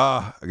not like,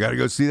 I got to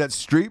go see that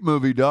Streep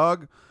movie,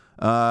 dog.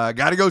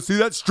 Got to go see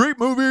that Streep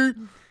movie.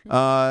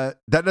 That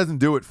doesn't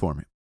do it for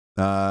me.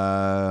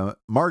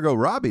 Margot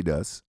Robbie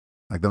does.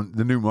 Like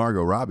the new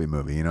Margot Robbie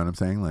movie. You know what I'm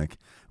saying? Like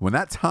when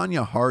that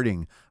Tanya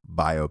Harding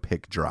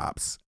biopic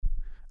drops,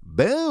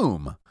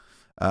 boom.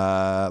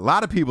 A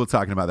lot of people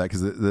talking about that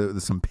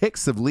because some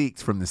pics have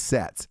leaked from the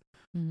set.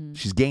 Mm-hmm.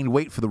 She's gained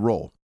weight for the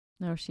role.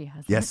 No, she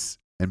hasn't. Yes,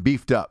 and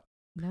beefed up.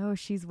 No,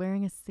 she's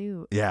wearing a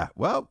suit. Yeah,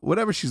 well,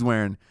 whatever she's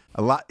wearing.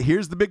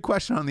 Here's the big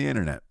question on the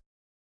internet,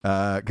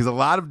 because a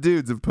lot of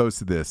dudes have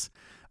posted this.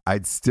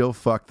 I'd still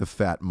fuck the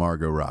fat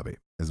Margot Robbie.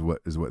 Is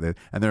what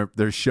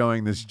they're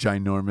showing this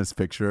ginormous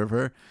picture of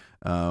her.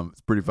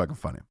 It's pretty fucking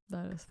funny.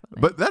 That is funny.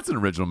 But that's an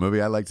original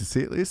movie. I like to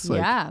see at least.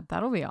 Like, yeah,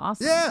 that'll be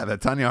awesome. Yeah, that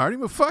Tanya Harding.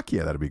 But fuck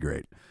yeah, that'd be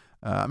great.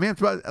 I mean,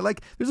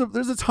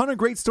 there's a ton of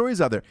great stories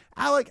out there.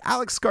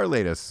 Alex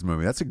Skarlatos'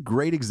 movie. That's a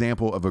great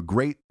example of a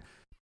great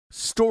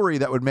story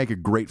that would make a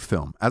great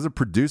film. As a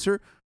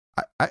producer,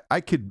 I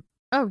could.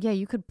 Oh yeah,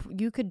 you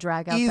could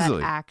drag out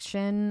Easily. that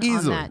action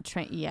Easily. on that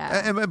train.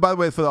 Yeah. And by the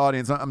way, for the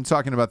audience, I'm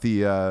talking about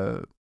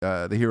the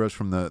heroes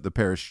from the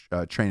Paris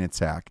train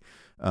attack.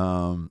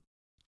 I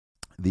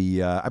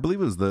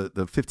believe it was the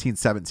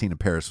 1517 of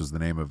Paris was the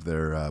name of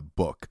their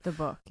book. The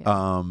book.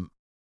 Yeah.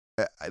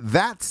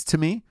 That's to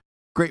me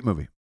great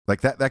movie.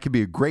 Like that could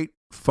be a great,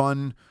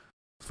 fun,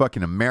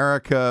 fucking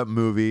America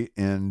movie,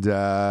 and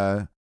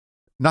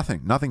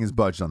nothing is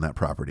budged on that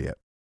property yet.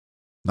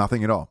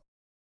 Nothing at all.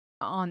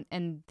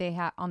 And they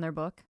have on their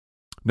book.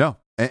 No,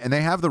 and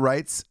they have the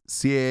rights.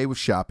 CAA was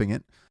shopping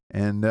it,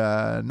 and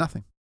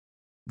nothing.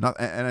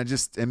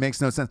 It makes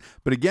no sense.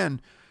 But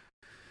again,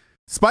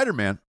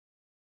 Spider-Man.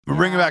 We're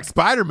bringing back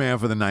Spider-Man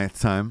for the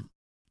 9th time.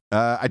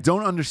 I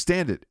don't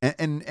understand it,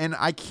 and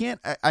I can't.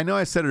 I know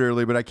I said it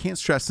earlier, but I can't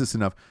stress this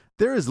enough.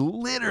 There is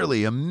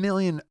literally a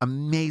million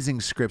amazing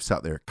scripts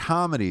out there,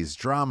 comedies,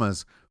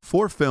 dramas,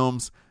 for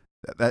films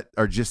that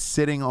are just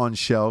sitting on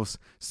shelves.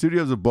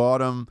 Studios have bought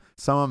them.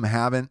 Some of them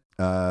haven't.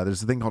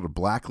 There's a thing called a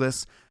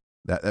blacklist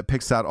that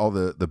picks out all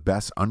the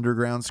best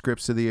underground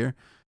scripts of the year,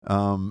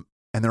 and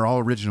they're all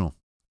original.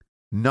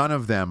 None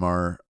of them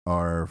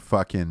are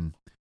fucking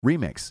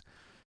remakes.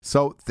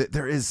 So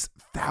there is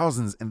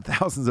thousands and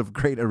thousands of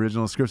great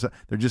original scripts.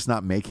 They're just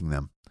not making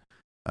them.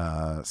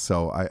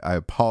 So I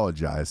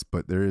apologize,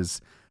 but there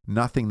is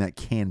nothing that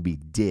can be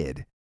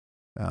did.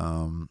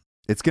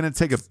 It's going to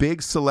take a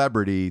big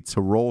celebrity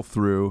to roll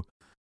through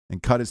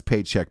and cut his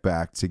paycheck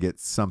back to get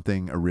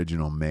something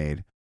original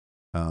made.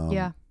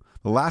 The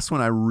last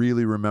one I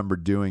really remember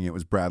doing it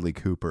was Bradley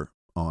Cooper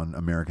on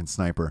American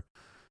Sniper.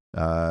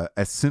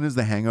 As soon as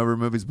the Hangover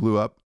movies blew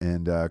up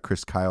and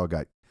Chris Kyle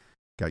got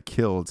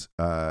killed,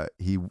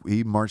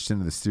 he marched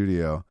into the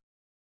studio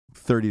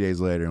 30 days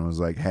later and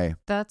was like, "Hey,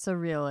 that's a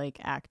real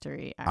actor.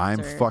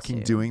 I'm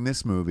fucking doing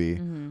this movie.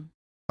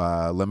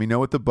 Mm-hmm. Let me know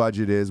what the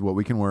budget is, what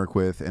we can work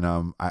with, and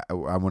I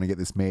want to get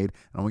this made.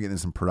 And I want to get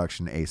this in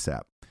production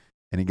ASAP."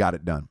 And he got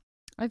it done.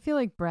 I feel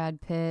like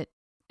Brad Pitt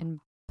and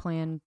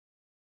Plan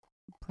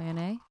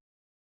A,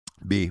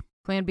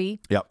 Plan B.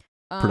 Yep.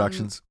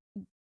 Productions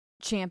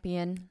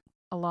champion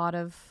a lot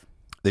of.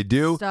 They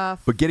do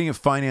stuff, but getting it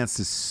financed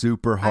is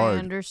super hard. I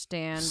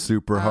understand.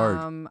 Super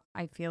hard.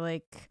 I feel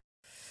like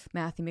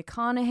Matthew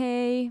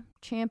McConaughey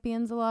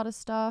champions a lot of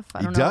stuff.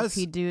 I don't know if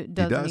he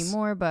does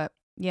anymore, but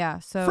yeah.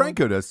 So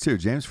Franco does too.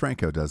 James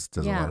Franco does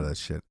a lot of that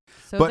shit.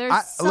 So but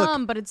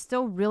there's but it's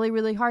still really,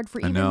 really hard for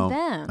even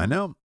them. I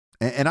know.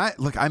 And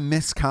I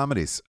miss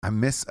comedies. I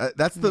miss those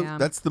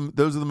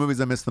are the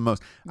movies I miss the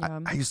most.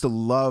 Yeah. I used to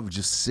love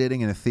just sitting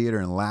in a theater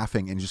and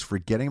laughing and just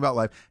forgetting about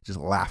life, just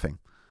laughing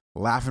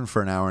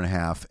for an hour and a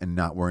half and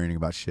not worrying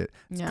about shit.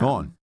 It's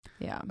gone.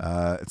 Yeah.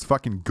 It's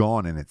fucking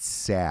gone, and it's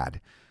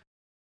sad.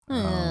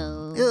 Beesh.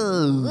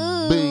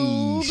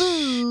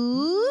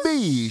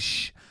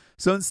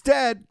 So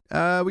instead,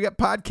 we got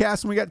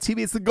podcasts and we got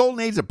TV. It's the golden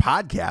age of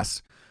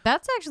podcasts.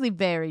 That's actually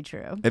very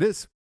true. It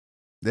is.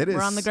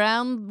 We're on the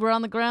ground. We're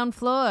on the ground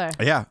floor.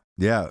 Yeah.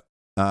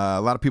 A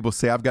lot of people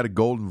say I've got a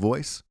golden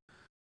voice,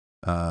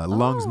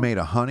 lungs made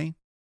of honey,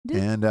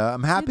 and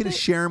I'm happy to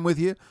share them with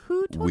you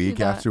week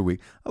after week.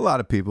 A lot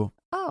of people.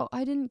 Oh,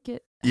 I didn't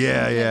get.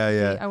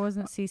 Yeah. I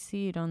wasn't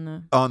CC'd on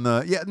the. A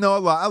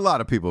lot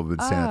of people have been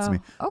saying that to me.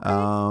 Okay.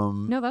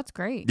 No, that's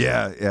great.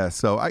 Yeah.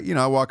 So I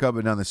walk up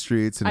and down the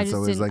streets, and it's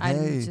always like,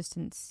 hey, I just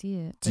didn't see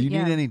it. Do you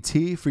need any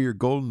tea for your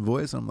golden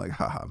voice? I'm like,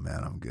 haha,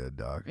 man, I'm good,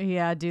 dog.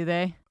 Yeah, do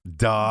they?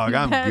 Dog,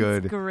 I'm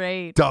good. That's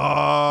great.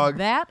 Dog.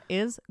 That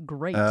is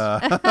great.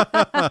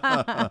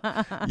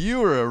 You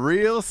were a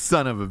real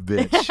son of a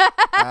bitch.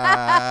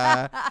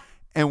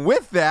 And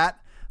with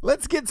that,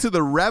 let's get to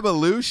the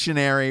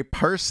revolutionary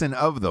person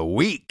of the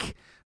week.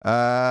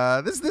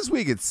 This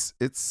week it's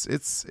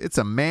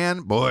a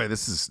man. Boy,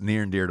 this is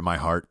near and dear to my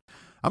heart.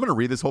 I'm going to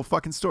read this whole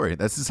fucking story.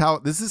 This is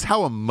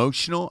how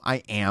emotional I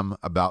am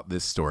about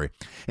this story.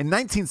 In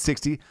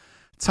 1960,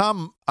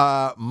 Tom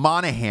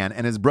Monahan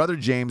and his brother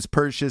James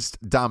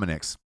purchased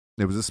Dominick's.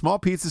 It was a small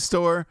pizza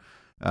store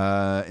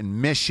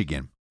in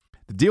Michigan.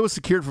 The deal was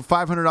secured for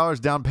 $500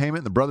 down payment,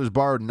 and the brothers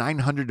borrowed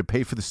 $900 to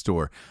pay for the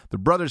store. The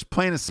brothers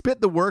plan to split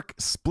the work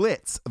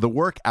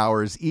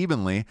hours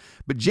evenly,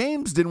 but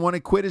James didn't want to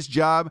quit his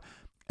job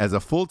as a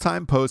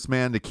full-time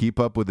postman to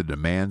keep up with the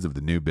demands of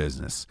the new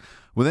business.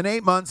 Within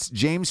 8 months,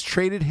 James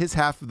traded his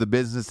half of the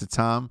business to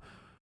Tom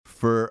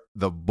for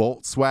the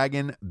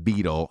Volkswagen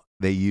Beetle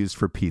they used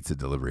for pizza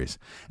deliveries.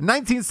 In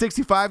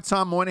 1965,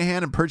 Tom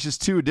Monahan had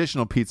purchased 2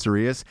 additional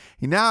pizzerias.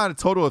 He now had a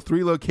total of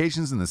 3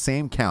 locations in the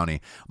same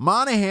county.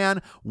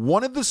 Monahan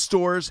wanted the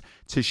stores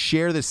to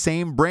share the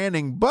same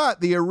branding, but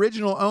the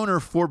original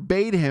owner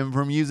forbade him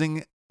from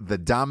using the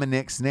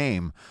Dominick's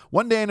name.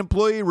 One day, an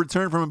employee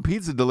returned from a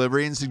pizza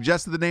delivery and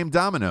suggested the name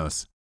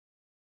Domino's.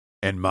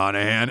 And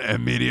Monahan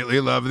immediately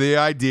loved the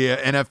idea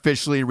and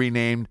officially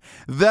renamed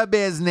the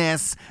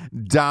business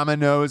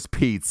Domino's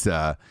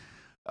Pizza.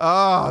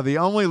 Oh, the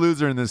only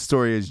loser in this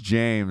story is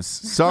James.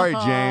 Sorry,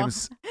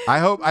 James. I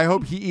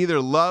hope he either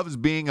loves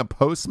being a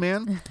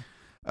postman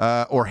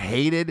or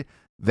hated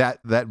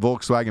that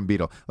Volkswagen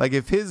Beetle. Like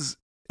if his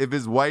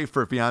wife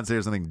or fiance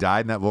or something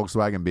died in that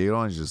Volkswagen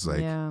Beetle, and he's just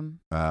like,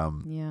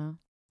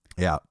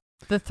 yeah.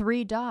 The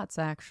 3 dots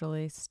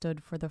actually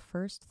stood for the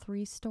first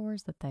 3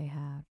 stores that they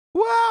had.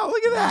 Wow,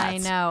 look at that. I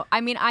know.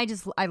 I mean, I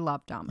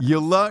love Domino's.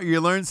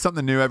 You learn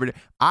something new every day.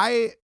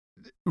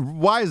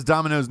 Why is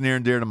Domino's near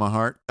and dear to my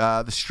heart?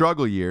 The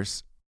struggle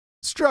years.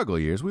 Struggle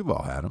years. We've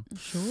all had them.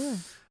 Sure.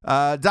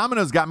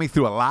 Domino's got me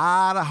through a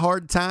lot of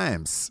hard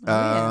times.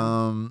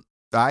 I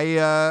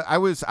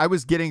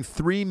was getting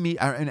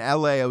in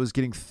LA. I was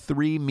getting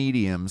 3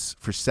 mediums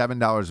for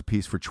 $7 a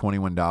piece for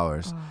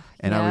 $21,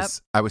 and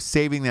I was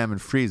saving them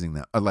and freezing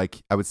them.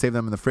 Like I would save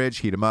them in the fridge,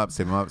 heat them up,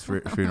 save them up,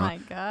 freeze them. My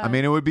God. I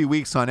mean, it would be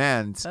weeks on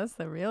end. That's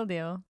the real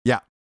deal. Yeah.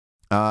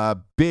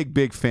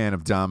 Big fan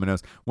of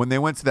Domino's. When they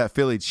went to that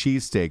Philly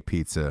cheesesteak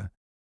pizza,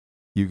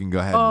 you can go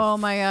ahead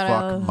and my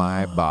God, fuck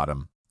my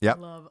bottom. Yep.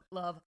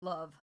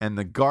 Love. And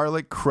the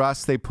garlic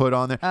crust they put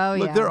on there. Oh,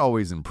 Look, yeah. they're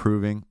always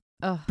improving.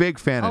 Ugh. Big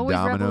fan of Always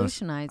Domino's.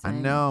 revolutionizing. I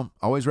know.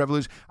 Always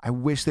revolution. I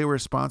wish they were a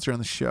sponsor on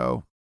the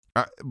show.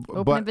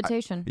 Open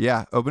invitation.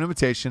 Open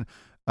invitation.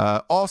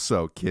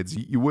 Also, kids,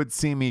 you would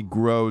see me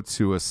grow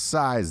to a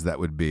size that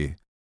would be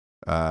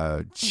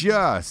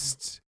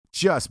just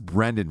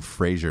Brendan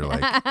Fraser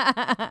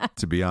like,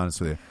 to be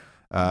honest with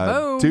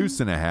you. Deuce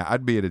and a half.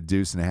 I'd be at a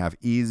deuce and a half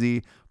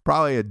easy.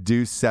 Probably a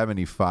deuce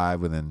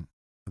 75 within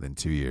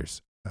 2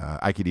 years.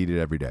 I could eat it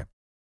every day.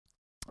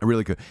 I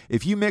really could.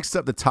 If you mixed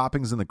up the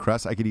toppings and the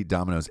crust, I could eat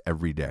Domino's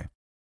every day.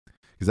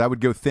 Because I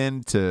would go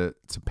thin to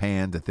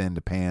pan to thin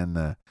to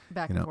pan.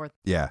 Back and forth.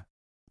 Yeah.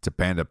 To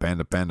pan to pan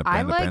to pan to I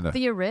pan to pan. like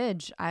the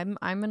Ridge. I'm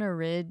an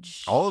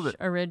Ridge. All of it.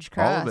 A Ridge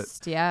crust. All of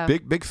it. Yeah.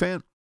 Big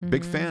fan.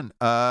 Big fan.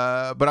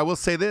 But I will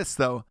say this,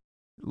 though.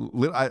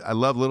 I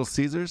love Little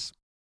Caesars.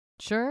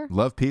 Sure.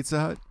 Love Pizza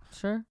Hut.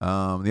 Sure.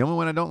 The only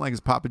one I don't like is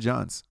Papa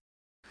John's.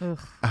 Ugh.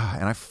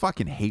 And I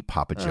fucking hate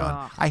Papa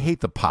John. Ugh. I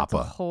hate the Papa.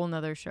 That's a whole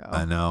nother show.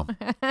 I know.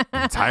 An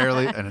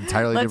entirely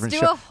Let's different do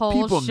show. a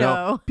whole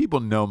show. People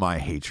know my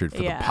hatred for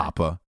the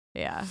Papa.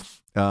 Yeah.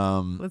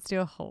 Let's do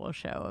a whole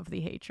show of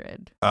the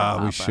hatred.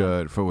 We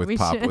should with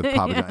Papa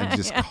John, and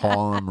just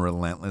call him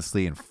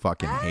relentlessly and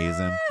fucking haze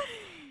him.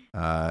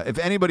 If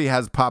anybody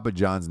has Papa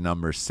John's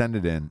number, send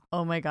it in.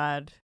 Oh my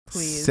God.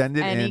 Please. Send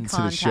it Any in to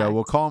contact. the show.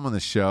 We'll call him on the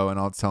show, and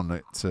I'll tell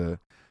him to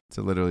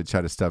literally try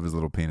to stuff his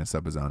little penis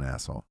up his own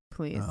asshole.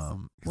 Please.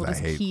 We'll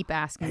just keep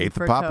asking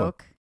for the Papa.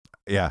 Coke.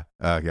 Yeah.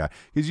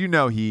 Because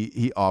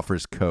he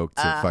offers Coke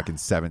to fucking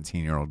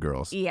 17-year-old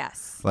girls.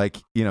 Yes. Like,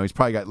 he's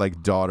probably got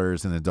like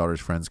daughters, and the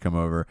daughter's friends come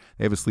over.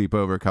 They have a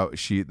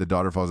sleepover. The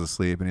daughter falls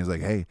asleep, and he's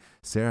like, "Hey,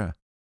 Sarah,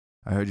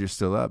 I heard you're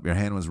still up. Your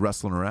hand was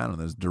rustling around on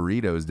those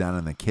Doritos down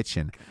in the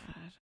kitchen.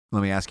 God.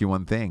 Let me ask you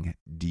one thing.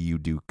 Do you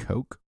do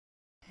Coke?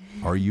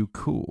 Are you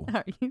cool?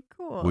 Are you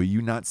cool? Will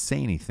you not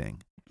say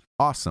anything?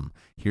 Awesome.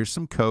 Here's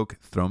some Coke.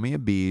 Throw me a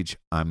beach.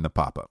 I'm the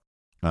Papa."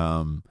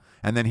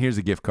 And then here's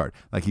a gift card.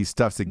 Like he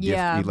stuffs a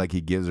gift. He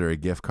gives her a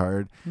gift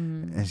card,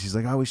 and she's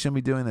like, "Oh, we shouldn't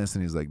be doing this."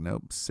 And he's like,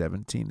 "Nope,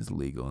 17 is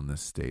legal in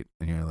this state."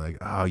 And you're like,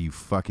 "Oh, you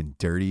fucking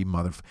dirty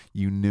motherfucker!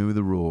 You knew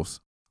the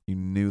rules. You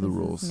knew the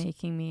rules." Is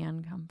making me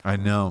uncomfortable. I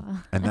know,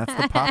 and that's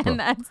the Papa.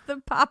 That's the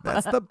Papa.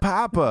 That's the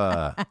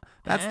Papa.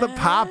 That's the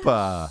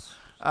Papa.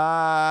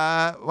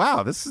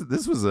 Wow,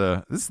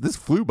 this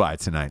flew by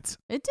tonight.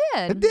 It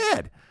did. It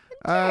did.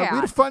 We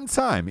had a fun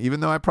time,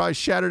 even though I probably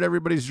shattered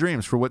everybody's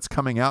dreams for what's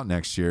coming out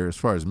next year as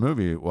far as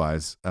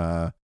movie-wise.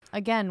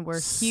 Again, we're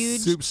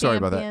huge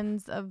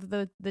champions of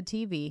the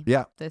TV.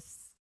 Yeah. This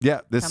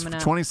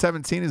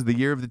 2017 is the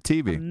year of the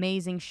TV.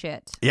 Amazing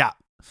shit. Yeah.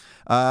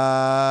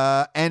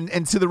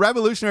 And to the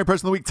revolutionary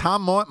person of the week,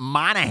 Tom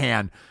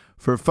Monahan,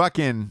 for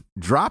fucking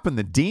dropping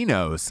the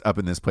Dinos up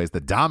in this place, the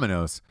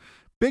Domino's.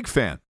 Big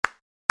fan.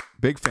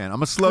 I'm going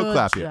to slow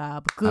clap you.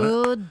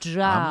 Good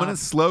job. I'm going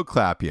to slow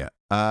clap you.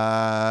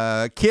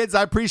 Kids,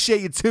 I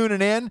appreciate you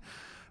tuning in.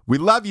 We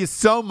love you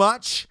so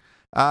much.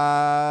 For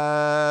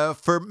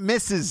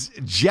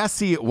Mrs.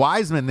 Jessie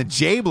Wiseman, the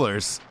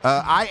Jablers,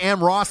 I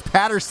am Ross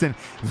Patterson.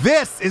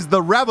 This is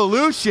The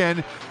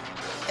Revolution,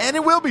 and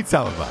it will be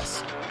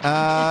televised.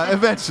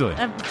 Eventually.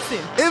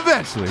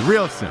 Eventually.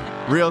 Real soon.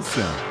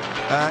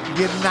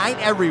 Good night,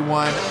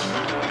 everyone.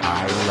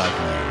 I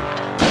love you.